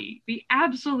levity, the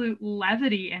absolute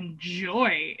levity and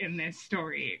joy in this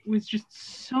story was just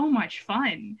so much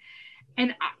fun.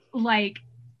 And like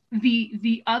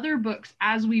the other books,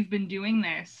 as we've been doing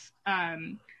this,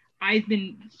 I've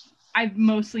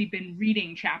mostly been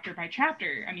reading chapter by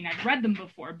chapter. I mean, I've read them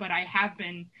before, but I have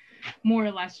been more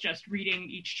or less just reading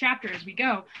each chapter as we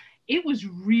go. It was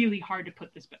really hard to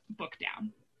put this book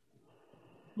down.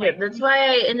 Like, that's why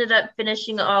I ended up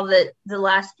finishing all the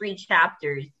last 3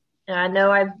 chapters. And I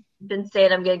know I've been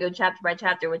saying I'm going to go chapter by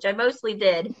chapter, which I mostly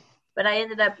did, but I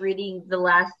ended up reading the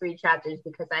last 3 chapters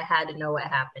because I had to know what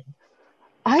happened.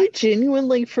 I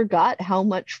genuinely forgot how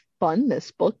much fun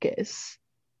this book is.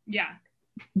 Yeah.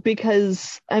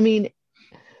 Because, I mean,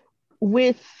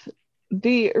 with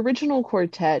the original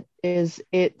quartet, it's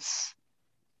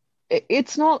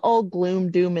not all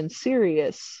gloom, doom, and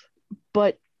serious,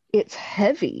 but it's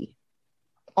heavy.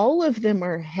 All of them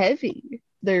are heavy.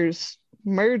 There's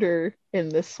murder in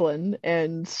this one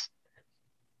and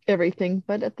everything,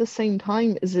 but at the same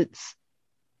time it's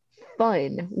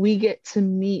fun. We get to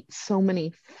meet so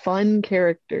many fun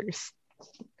characters,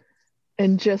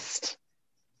 and just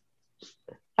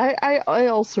I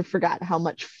also forgot how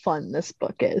much fun this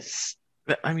book is.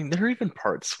 I mean, there are even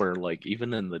parts where, like,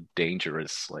 even in the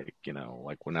dangerous, like, you know,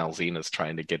 like when Alzina's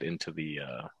trying to get into the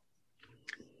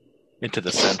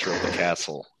center of the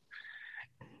castle,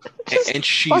 and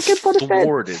she's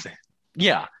thwarted.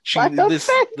 Yeah,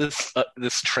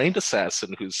 this trained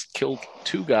assassin who's killed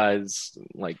 2 guys,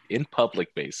 like, in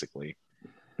public, basically.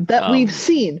 That we've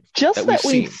seen. That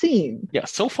we've seen. Yeah,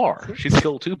 so far. She's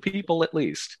killed 2 people at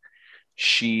least.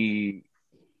 She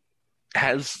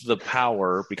has the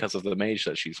power, because of the mage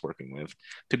that she's working with,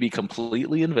 to be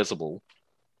completely invisible.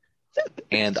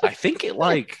 And I think it,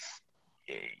 like,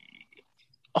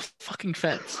 a fucking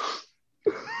fence.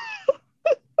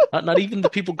 Not even the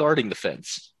people guarding the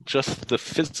fence, just the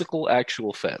physical,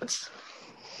 actual fence.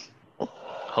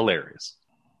 Hilarious.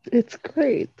 It's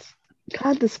great.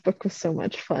 God, this book was so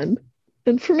much fun.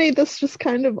 And for me, this just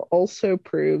kind of also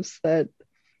proves that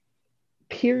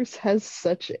Pierce has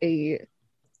such a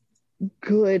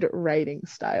good writing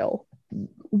style.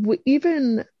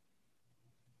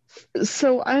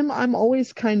 So I'm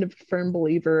always kind of a firm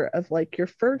believer of, like, your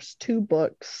first 2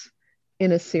 books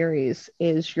in a series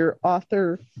is your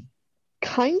author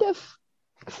kind of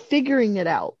figuring it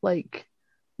out, like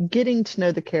getting to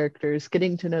know the characters,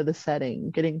 getting to know the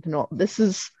setting, getting to know, this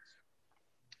is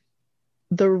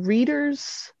the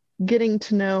readers getting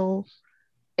to know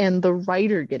and the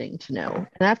writer getting to know.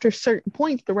 And after a certain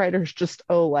point, the writer's just,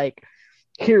 oh, like,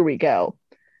 here we go.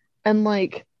 And,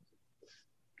 like,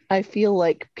 I feel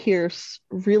like Pierce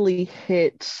really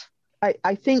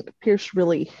I think Pierce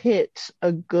really hit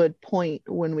a good point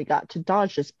when we got to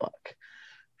Dajah's book.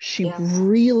 She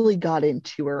really got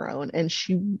into her own, and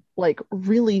she, like,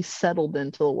 really settled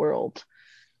into the world.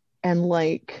 And,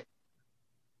 like,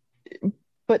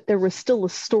 but there was still a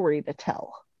story to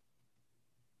tell.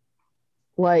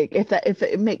 Like, if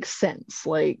it makes sense,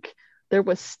 like, there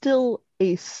was still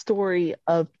a story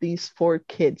of these 4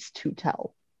 kids to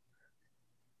tell.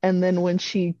 And then when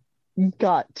she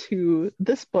got to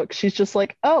this book, she's just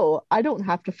like, oh, I don't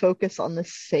have to focus on the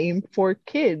same 4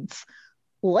 kids.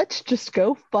 Let's just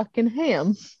go fucking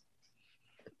ham.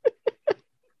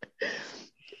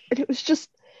 And it was just,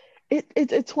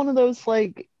 it's one of those,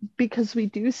 like, because we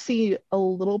do see a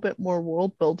little bit more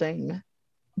world building,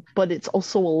 but it's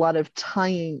also a lot of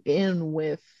tying in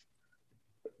with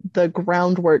the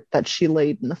groundwork that she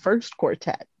laid in the first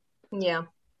quartet. Yeah.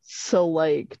 So,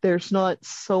 like, there's not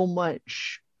so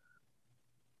much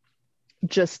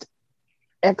just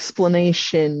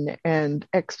explanation and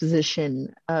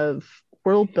exposition of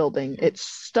world building. It's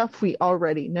stuff we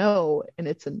already know, and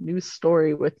it's a new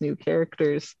story with new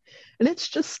characters, and it's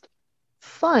just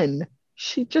fun.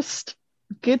 She just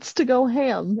gets to go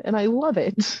ham, and I love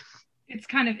it. It's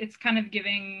kind of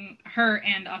giving her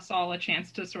and us all a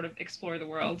chance to sort of explore the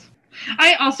world.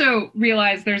 I also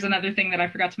realized there's another thing that I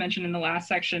forgot to mention in the last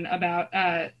section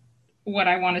about what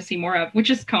I want to see more of, which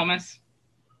is Comus,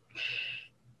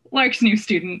 Lark's new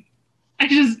student.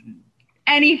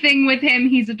 anything with him.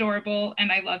 He's adorable,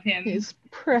 and I love him. He's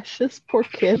precious. Poor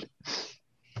kid.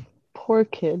 Poor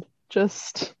kid.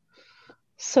 Just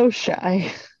so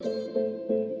shy.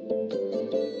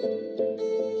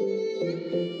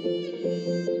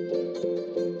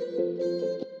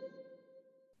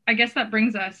 I guess that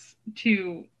brings us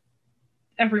to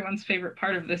everyone's favorite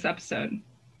part of this episode.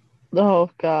 Oh,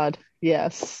 God.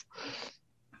 Yes.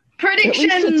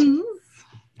 Predictions!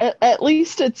 At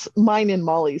least it's mine and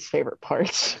Molly's favorite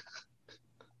part.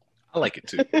 I like it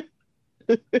too.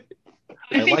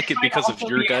 I like it because of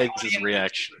your guys'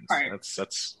 reactions.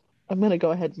 That's. I'm gonna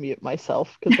go ahead and mute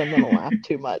myself because I'm gonna laugh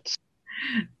too much.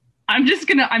 I'm just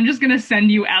gonna send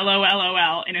you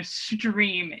LOLOL in a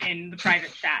stream in the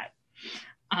private chat.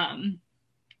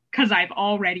 Because I've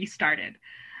already started.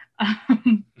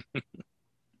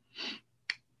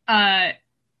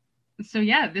 So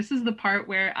yeah, this is the part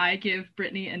where I give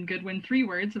Brittany and Goodwin 3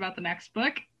 words about the next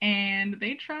book, and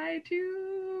they try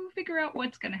to figure out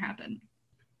what's going to happen.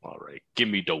 All right, give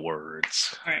me the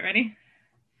words. All right, ready?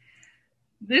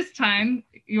 This time,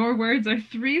 your words are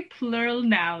 3 plural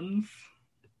nouns.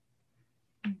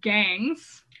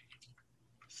 Gangs,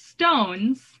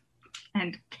 stones,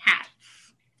 and cats.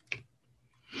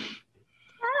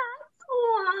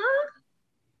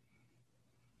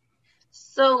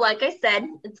 So, like I said,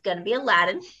 it's going to be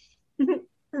Aladdin.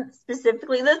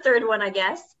 Specifically the third one, I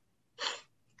guess.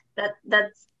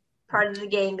 That's part of the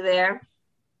gang there.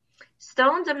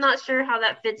 Stones, I'm not sure how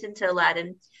that fits into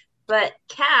Aladdin. But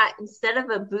cat, instead of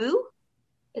a boo,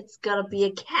 it's going to be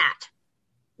a cat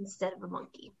instead of a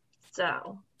monkey.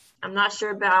 So, I'm not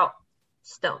sure about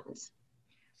stones.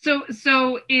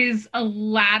 So is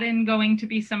Aladdin going to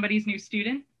be somebody's new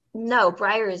student? No,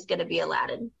 Briar is going to be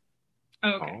Aladdin.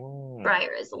 Oh, okay.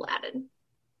 Briar is Aladdin.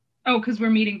 Oh, because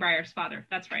we're meeting Briar's father.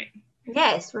 That's right.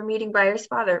 Yes, we're meeting Briar's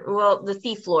father. Well, the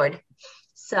Thief Lord.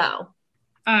 So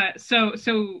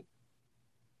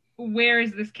where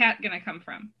is this cat going to come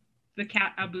from? The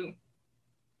cat Abu.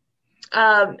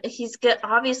 He's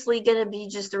obviously going to be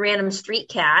just a random street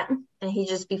cat, and he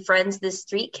just befriends this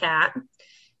street cat.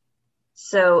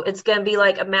 So it's going to be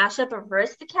like a mashup of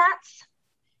Aristocats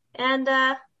and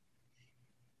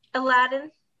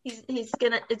Aladdin. It's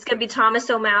gonna be Thomas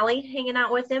O'Malley hanging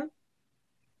out with him.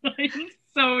 I'm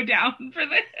so down for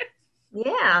this.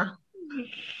 Yeah.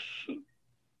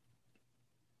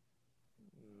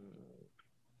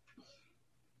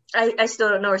 I still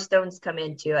don't know where stones come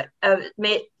into it.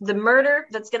 The murder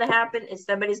that's gonna happen is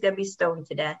somebody's gonna be stoned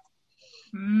to death.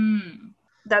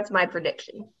 That's my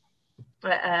prediction.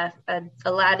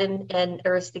 Aladdin and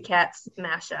Aristocats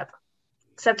mashup.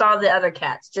 Except all the other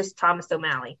cats, just Thomas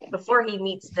O'Malley, before he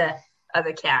meets the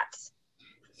other cats.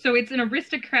 So it's an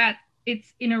Aristocats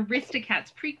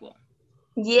prequel.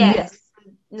 Yes.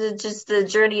 Just the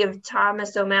journey of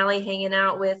Thomas O'Malley hanging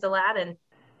out with Aladdin.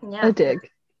 Yeah. I dig.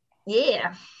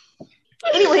 Yeah.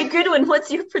 Anyway, Goodwin,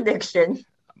 what's your prediction?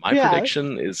 My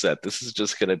prediction is that this is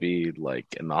just going to be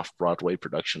like an off-Broadway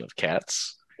production of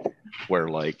Cats, where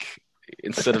like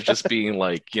instead of just being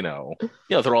like, they're all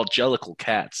Jellicle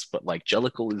cats, but like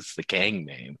Jellicle is the gang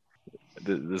name.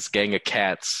 This gang of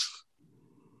cats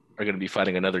are going to be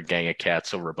fighting another gang of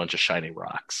cats over a bunch of shiny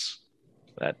rocks.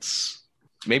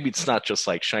 Maybe it's not just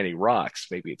like shiny rocks.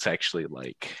 Maybe it's actually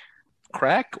like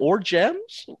crack or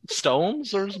gems,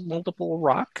 stones. There's multiple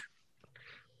rock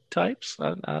types.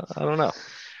 I don't know.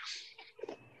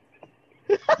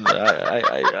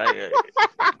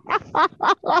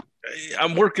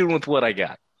 I'm working with what I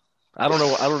got. I don't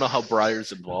know how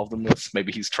Briar's involved in this.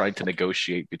 Maybe he's trying to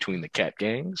negotiate between the cat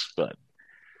gangs, but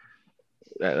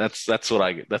that's what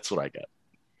I got.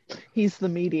 He's the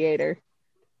mediator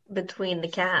between the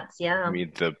cats. Yeah. I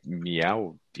mean the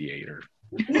meow-diator.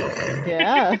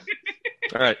 Yeah.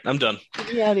 All right, I'm done.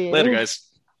 Meow-diator. Later, guys.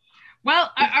 Well,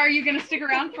 are you going to stick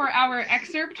around for our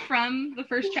excerpt from the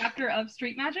first chapter of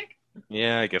Street Magic?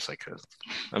 Yeah, I guess I could.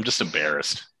 I'm just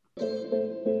embarrassed.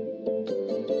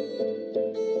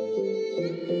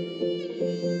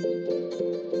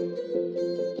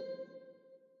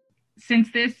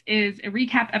 Since this is a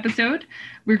recap episode,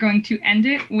 we're going to end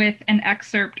it with an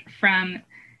excerpt from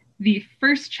the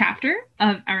first chapter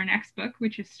of our next book,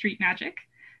 which is Street Magic.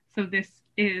 So this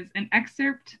is an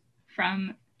excerpt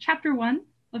from chapter 1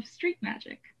 of Street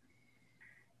Magic.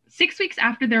 6 weeks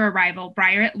after their arrival,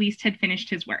 Briar at least had finished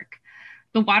his work.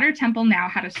 The Water Temple now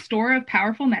had a store of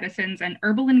powerful medicines and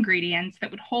herbal ingredients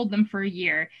that would hold them for a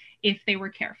year if they were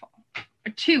careful.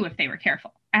 Or 2 if they were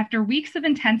careful. After weeks of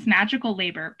intense magical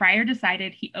labor, Briar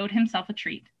decided he owed himself a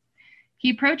treat. He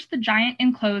approached the giant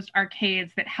enclosed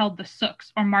arcades that held the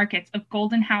souks or markets of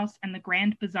Golden House and the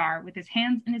Grand Bazaar with his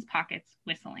hands in his pockets,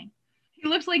 whistling. He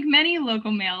looked like many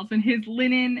local males in his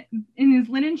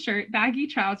linen shirt, baggy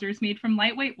trousers made from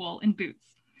lightweight wool, and boots.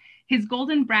 His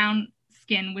golden brown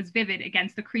skin was vivid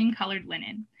against the cream-colored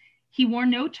linen. He wore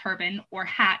no turban or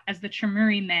hat as the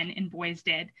Chamuri men and boys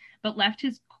did, but left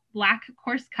his black,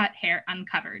 coarse-cut hair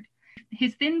uncovered.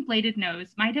 His thin-bladed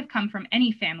nose might have come from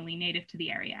any family native to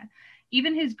the area.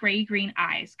 Even his gray-green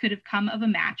eyes could have come of a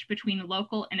match between a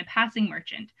local and a passing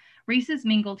merchant. Races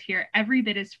mingled here every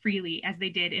bit as freely as they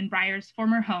did in Briar's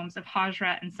former homes of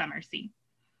Hajra and Summersea.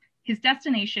 His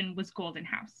destination was Golden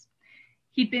House.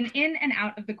 He'd been in and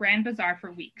out of the Grand Bazaar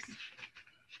for weeks,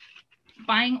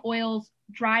 buying oils,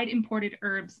 dried imported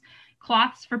herbs,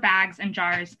 cloths for bags and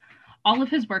jars, all of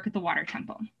his work at the Water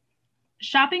Temple.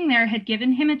 Shopping there had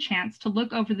given him a chance to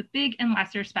look over the big and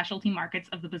lesser specialty markets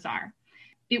of the bazaar.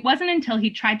 It wasn't until he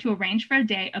tried to arrange for a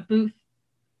day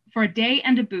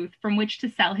and a booth from which to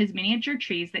sell his miniature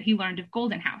trees that he learned of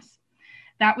Golden House.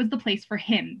 That was the place for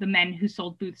him, the men who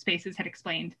sold booth spaces had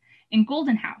explained. In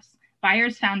Golden House,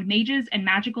 buyers found mages and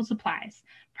magical supplies,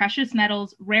 precious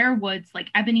metals, rare woods like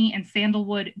ebony and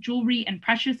sandalwood, jewelry, and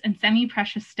precious and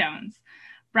semi-precious stones.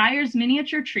 Briar's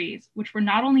miniature trees, which were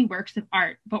not only works of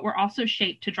art, but were also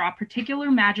shaped to draw particular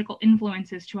magical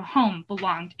influences to a home,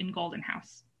 belonged in Golden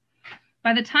House.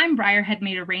 By the time Briar had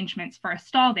made arrangements for a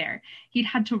stall there, he'd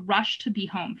had to rush to be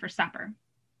home for supper.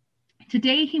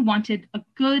 Today he wanted a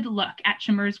good look at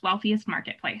Chamur's wealthiest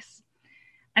marketplace.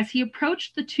 As he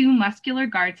approached the two muscular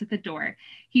guards at the door,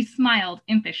 he smiled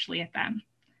impishly at them.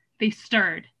 They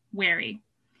stirred, wary.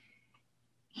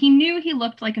 He knew he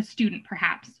looked like a student,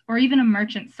 perhaps, or even a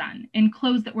merchant's son, in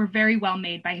clothes that were very well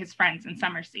made by his friends in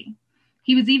Summersea.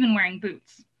 He was even wearing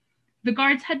boots. The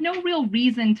guards had no real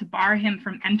reason to bar him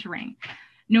from entering,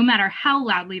 no matter how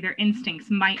loudly their instincts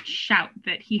might shout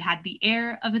that he had the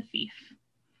air of a thief.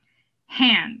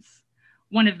 Hands,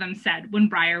 one of them said when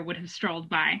Briar would have strolled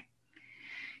by.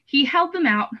 He held them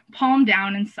out, palm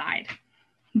down, and sighed.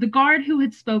 The guard who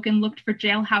had spoken looked for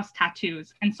jailhouse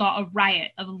tattoos and saw a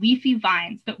riot of leafy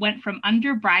vines that went from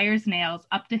under Briar's nails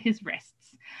up to his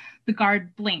wrists. The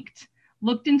guard blinked,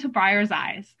 looked into Briar's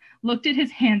eyes, looked at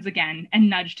his hands again, and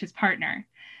nudged his partner.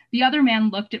 The other man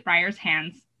looked at Briar's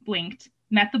hands, blinked,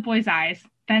 met the boy's eyes,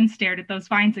 then stared at those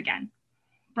vines again.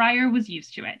 Briar was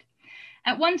used to it.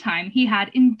 At one time, he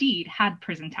had indeed had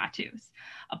prison tattoos,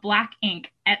 a black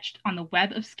ink etched on the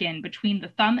web of skin between the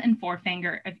thumb and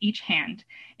forefinger of each hand.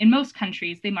 In most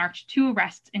countries, they marked 2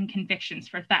 arrests and convictions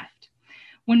for theft.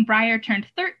 When Briar turned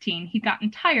 13, he'd gotten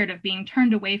tired of being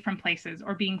turned away from places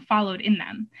or being followed in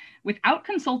them. Without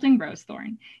consulting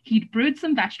Rosethorn, he'd brewed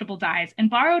some vegetable dyes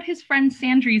and borrowed his friend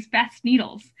Sandry's best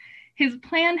needles. His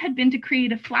plan had been to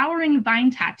create a flowering vine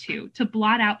tattoo to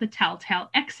blot out the telltale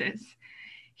X's.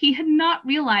 He had not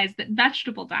realized that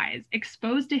vegetable dyes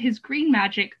exposed to his green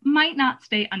magic might not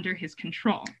stay under his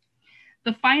control.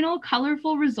 The final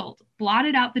colorful result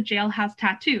blotted out the jailhouse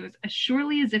tattoos as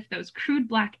surely as if those crude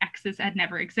black X's had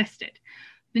never existed.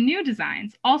 The new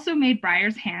designs also made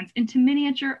Briar's hands into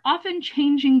miniature, often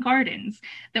changing gardens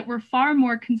that were far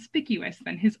more conspicuous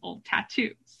than his old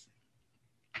tattoos.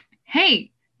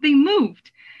 Hey, they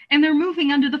moved, and they're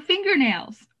moving under the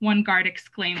fingernails, one guard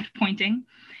exclaimed, pointing.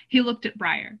 He looked at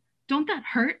Briar. Don't that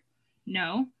hurt?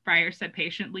 No, Briar said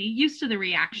patiently, used to the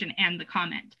reaction and the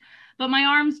comment. But my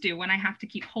arms do when I have to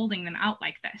keep holding them out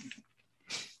like this.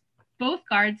 Both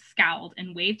guards scowled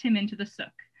and waved him into the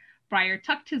souk. Briar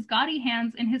tucked his gaudy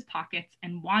hands in his pockets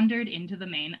and wandered into the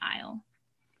main aisle.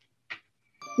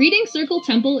 Reading Circle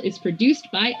Temple is produced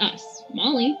by us,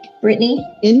 Molly, Brittany,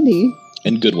 Indy,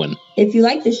 and Goodwin. If you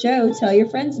like the show, tell your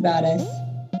friends about us.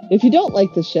 If you don't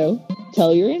like the show,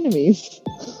 tell your enemies.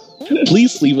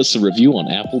 Please leave us a review on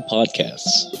Apple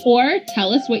Podcasts. Or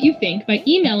tell us what you think by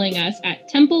emailing us at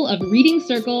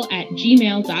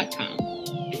templeofreadingcircle@gmail.com.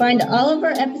 Find all of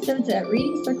our episodes at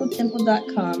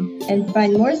readingcircletemple.com and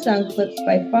find more sound clips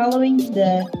by following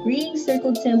the Reading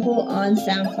Circle Temple on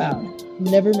SoundCloud.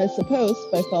 Never miss a post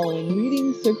by following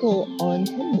Reading Circle on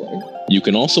Tumblr. You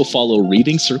can also follow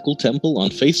Reading Circle Temple on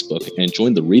Facebook and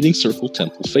join the Reading Circle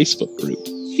Temple Facebook group.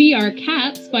 See our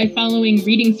cats by following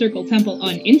Reading Circle Temple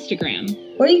on Instagram.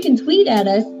 Or you can tweet at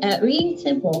us at Reading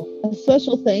Temple. A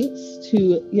special thanks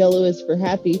to Yellow is for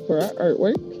Happy for our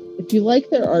artwork. If you like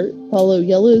their art, follow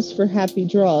Yellow is for Happy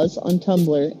Draws on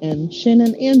Tumblr and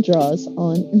Shannon and Draws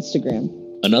on Instagram.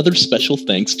 Another special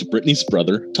thanks to Brittany's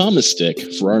brother, Thomas Dick,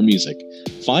 for our music.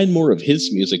 Find more of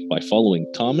his music by following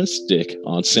Thomas Dick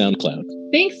on SoundCloud.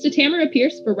 Thanks to Tamara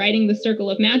Pierce for writing The Circle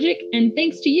of Magic, and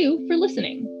thanks to you for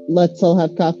listening. Let's all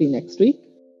have coffee next week.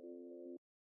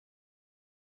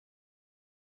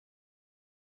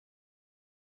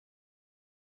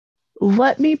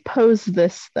 Let me pose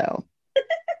this though.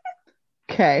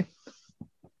 Okay.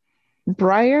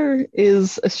 Briar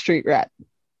is a street rat,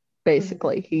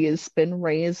 basically. He has been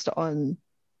raised on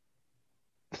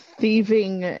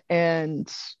thieving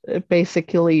and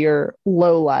basically your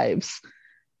low lives.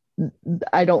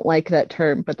 I don't like that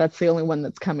term, but that's the only one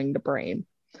that's coming to brain.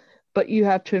 But you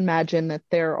have to imagine that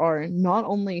there are not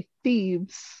only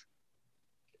thieves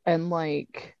and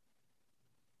like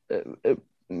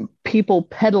people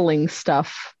peddling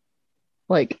stuff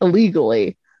like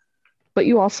illegally, but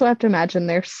you also have to imagine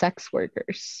they're sex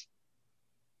workers.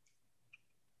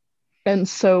 And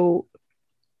so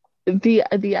the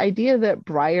idea that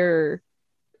Briar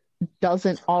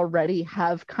doesn't already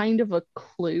have kind of a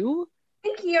clue. I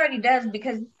think he already does,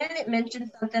 because then it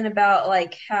mentioned something about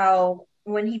like how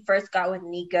when he first got with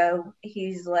Nico,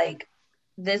 he's like,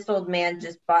 this old man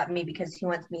just bought me because he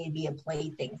wants me to be a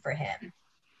plaything for him.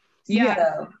 Yeah.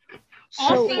 So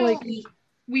also, like,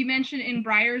 we mentioned in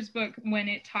Briar's book when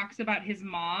it talks about his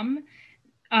mom,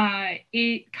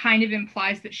 it kind of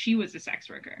implies that she was a sex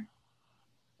worker.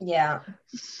 Yeah.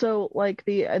 So like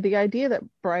the idea that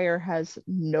Briar has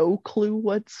no clue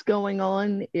what's going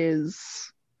on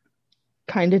is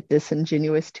kind of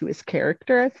disingenuous to his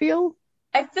character, I feel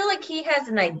like he has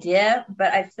an idea,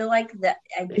 but I feel like the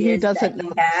idea that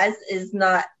he has is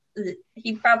not,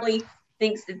 he probably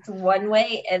thinks it's one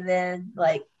way and then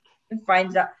like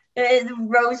finds out,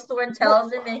 Rose Thorn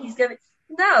tells him and he's gonna,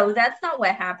 no, that's not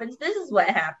what happens. This is what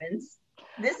happens.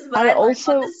 This is what I learned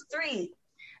on the street.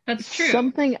 That's true.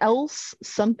 Something else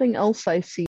I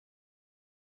see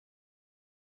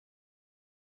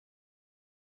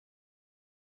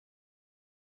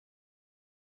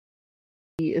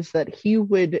is that he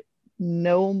would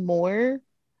know more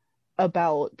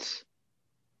about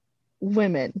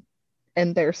women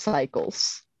and their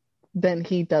cycles than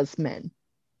he does men.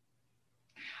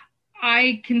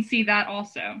 I can see that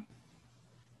also.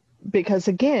 Because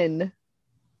again,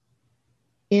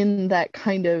 in that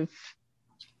kind of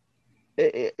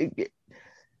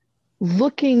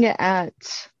looking at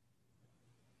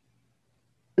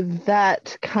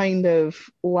that kind of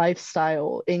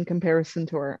lifestyle in comparison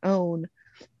to our own,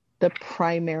 the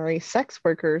primary sex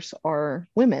workers are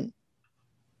women.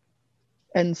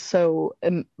 And so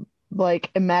like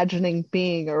imagining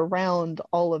being around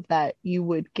all of that, you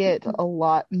would get a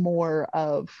lot more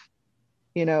of,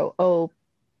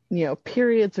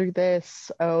 periods are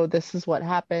this, this is what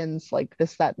happens, like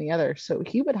this, that, and the other. So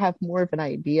he would have more of an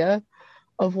idea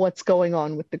of what's going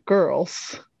on with the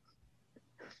girls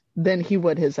than he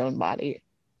would his own body.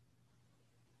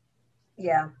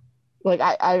 Yeah. Like,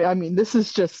 I mean, this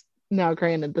is just, now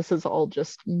granted, this is all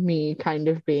just me kind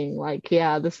of being like,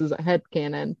 yeah, this is a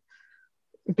headcanon,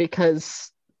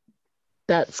 because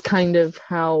that's kind of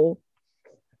how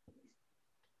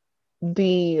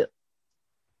I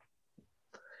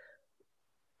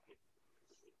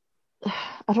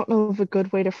don't know of a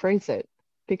good way to phrase it,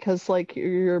 because like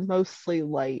you're mostly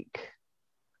like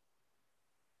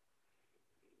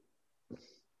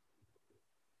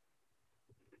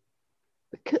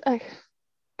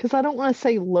because I don't want to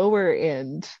say lower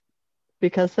end,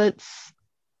 because that's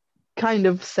kind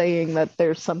of saying that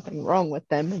there's something wrong with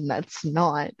them, and that's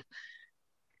not.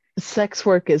 Sex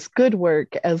work is good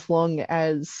work as long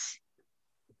as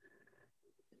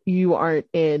you aren't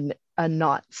in a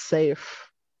not safe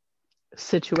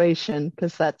situation,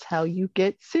 because that's how you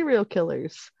get serial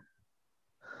killers.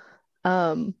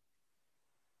 Like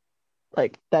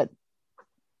that,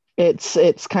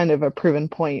 it's kind of a proven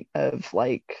point of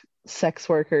like sex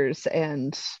workers,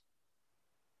 and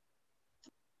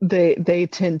they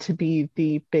tend to be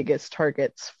the biggest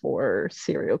targets for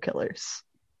serial killers.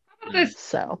 How about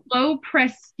this? Low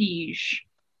prestige.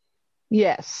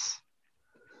 Yes.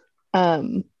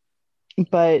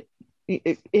 But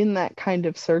in that kind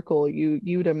of circle,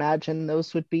 you'd imagine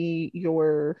those would be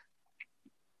your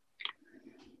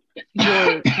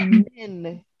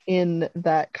men in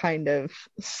that kind of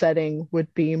setting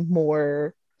would be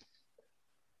more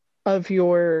of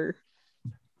your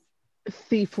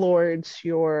thief lords,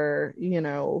 your,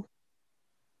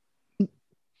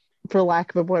 for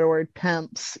lack of a better word,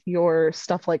 pimps, your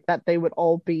stuff like that. They would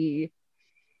all be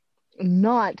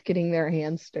not getting their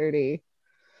hands dirty,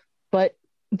 but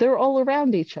they're all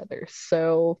around each other.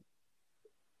 So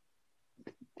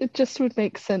it just would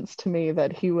make sense to me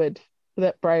that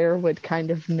Briar would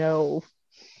kind of know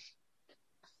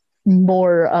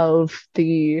more of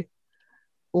the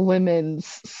women's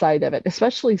side of it,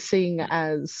 especially seeing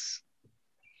as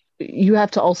you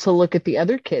have to also look at the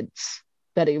other kids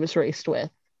that he was raised with.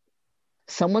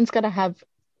 Someone's got to have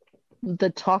the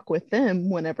talk with them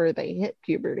whenever they hit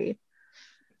puberty.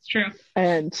 It's true.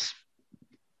 And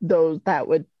that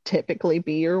would typically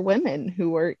be your women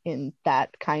who are in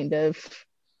that kind of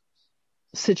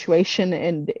situation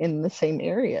and in the same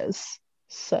areas.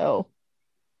 So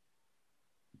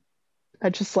I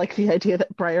just like the idea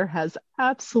that Briar has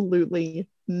absolutely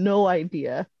no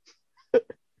idea.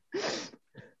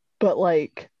 But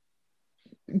like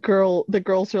the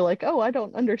girls are like, oh, I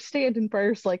don't understand, and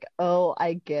Briar's like, oh,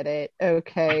 I get it.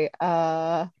 Okay,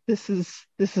 this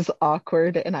is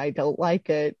awkward and I don't like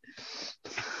it.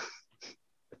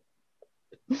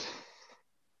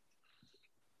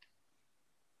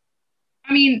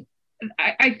 I mean,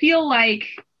 I feel like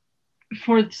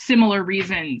for similar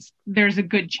reasons, there's a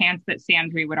good chance that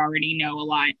Sandry would already know a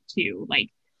lot too. Like,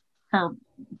 her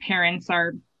parents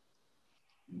are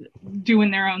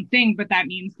doing their own thing, but that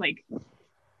means like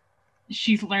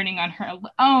she's learning on her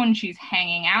own. She's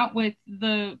hanging out with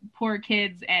the poor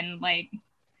kids, and like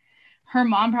her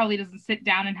mom probably doesn't sit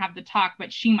down and have the talk,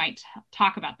 but she might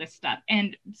talk about this stuff,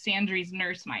 and Sandry's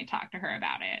nurse might talk to her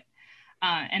about it.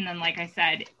 And then, like I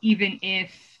said, even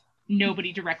if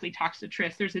nobody directly talks to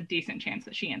Tris, there's a decent chance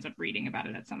that she ends up reading about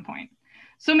it at some point.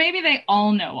 So maybe they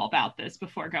all know about this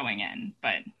before going in,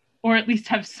 or at least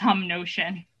have some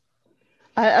notion.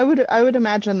 I would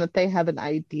imagine that they have an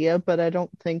idea, but I don't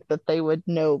think that they would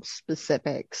know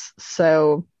specifics.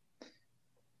 So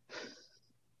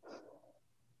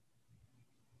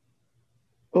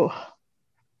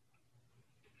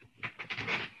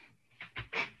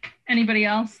Anybody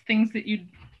else? Things that you'd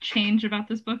change about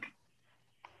this book?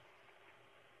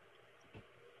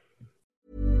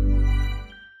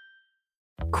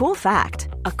 Cool fact,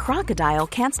 a crocodile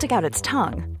can't stick out its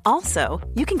tongue. Also,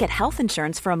 you can get health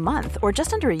insurance for a month or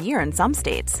just under a year in some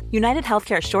states. United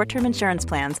Healthcare short-term insurance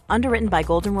plans, underwritten by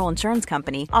Golden Rule Insurance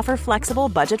Company, offer flexible,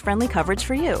 budget-friendly coverage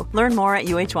for you. Learn more at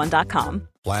uh1.com.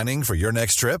 Planning for your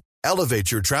next trip?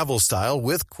 Elevate your travel style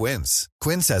with Quince.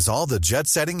 Quince has all the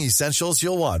jet-setting essentials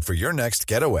you'll want for your next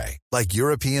getaway, like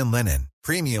European linen,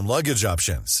 premium luggage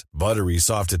options, buttery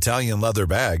soft Italian leather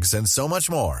bags, and so much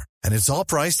more. And it's all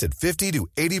priced at 50 to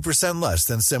 80% less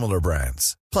than similar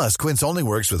brands. Plus, Quince only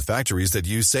works with factories that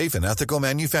use safe and ethical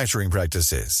manufacturing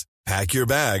practices. Pack your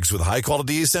bags with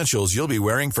high-quality essentials you'll be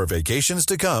wearing for vacations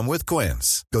to come with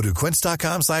Quince. Go to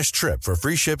quince.com/trip for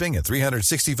free shipping and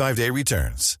 365-day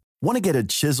returns. Want to get a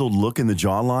chiseled look in the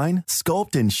jawline?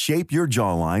 Sculpt and shape your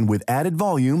jawline with added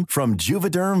volume from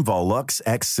Juvederm Volux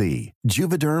XC.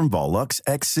 Juvederm Volux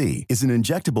XC is an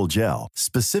injectable gel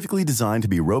specifically designed to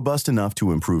be robust enough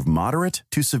to improve moderate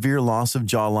to severe loss of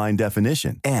jawline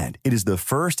definition. And it is the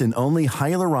first and only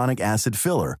hyaluronic acid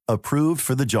filler approved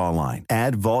for the jawline.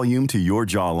 Add volume to your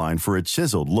jawline for a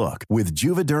chiseled look with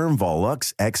Juvederm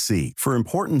Volux XC. For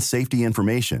important safety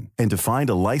information and to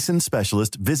find a licensed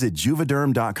specialist, visit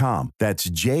Juvederm.com. That's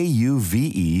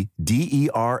Juvederm.com.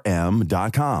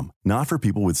 Not for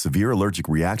people with severe allergic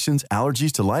reactions,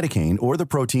 allergies to lidocaine, or the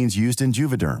proteins used in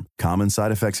Juvederm. Common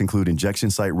side effects include injection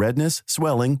site redness,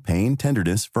 swelling, pain,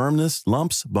 tenderness, firmness,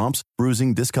 lumps, bumps,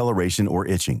 bruising, discoloration, or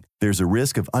itching. There's a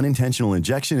risk of unintentional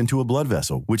injection into a blood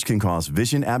vessel, which can cause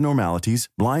vision abnormalities,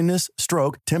 blindness,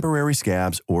 stroke, temporary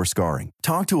scabs, or scarring.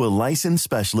 Talk to a licensed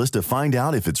specialist to find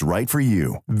out if it's right for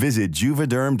you. Visit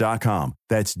Juvederm.com.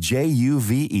 That's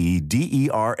Juvederm.com.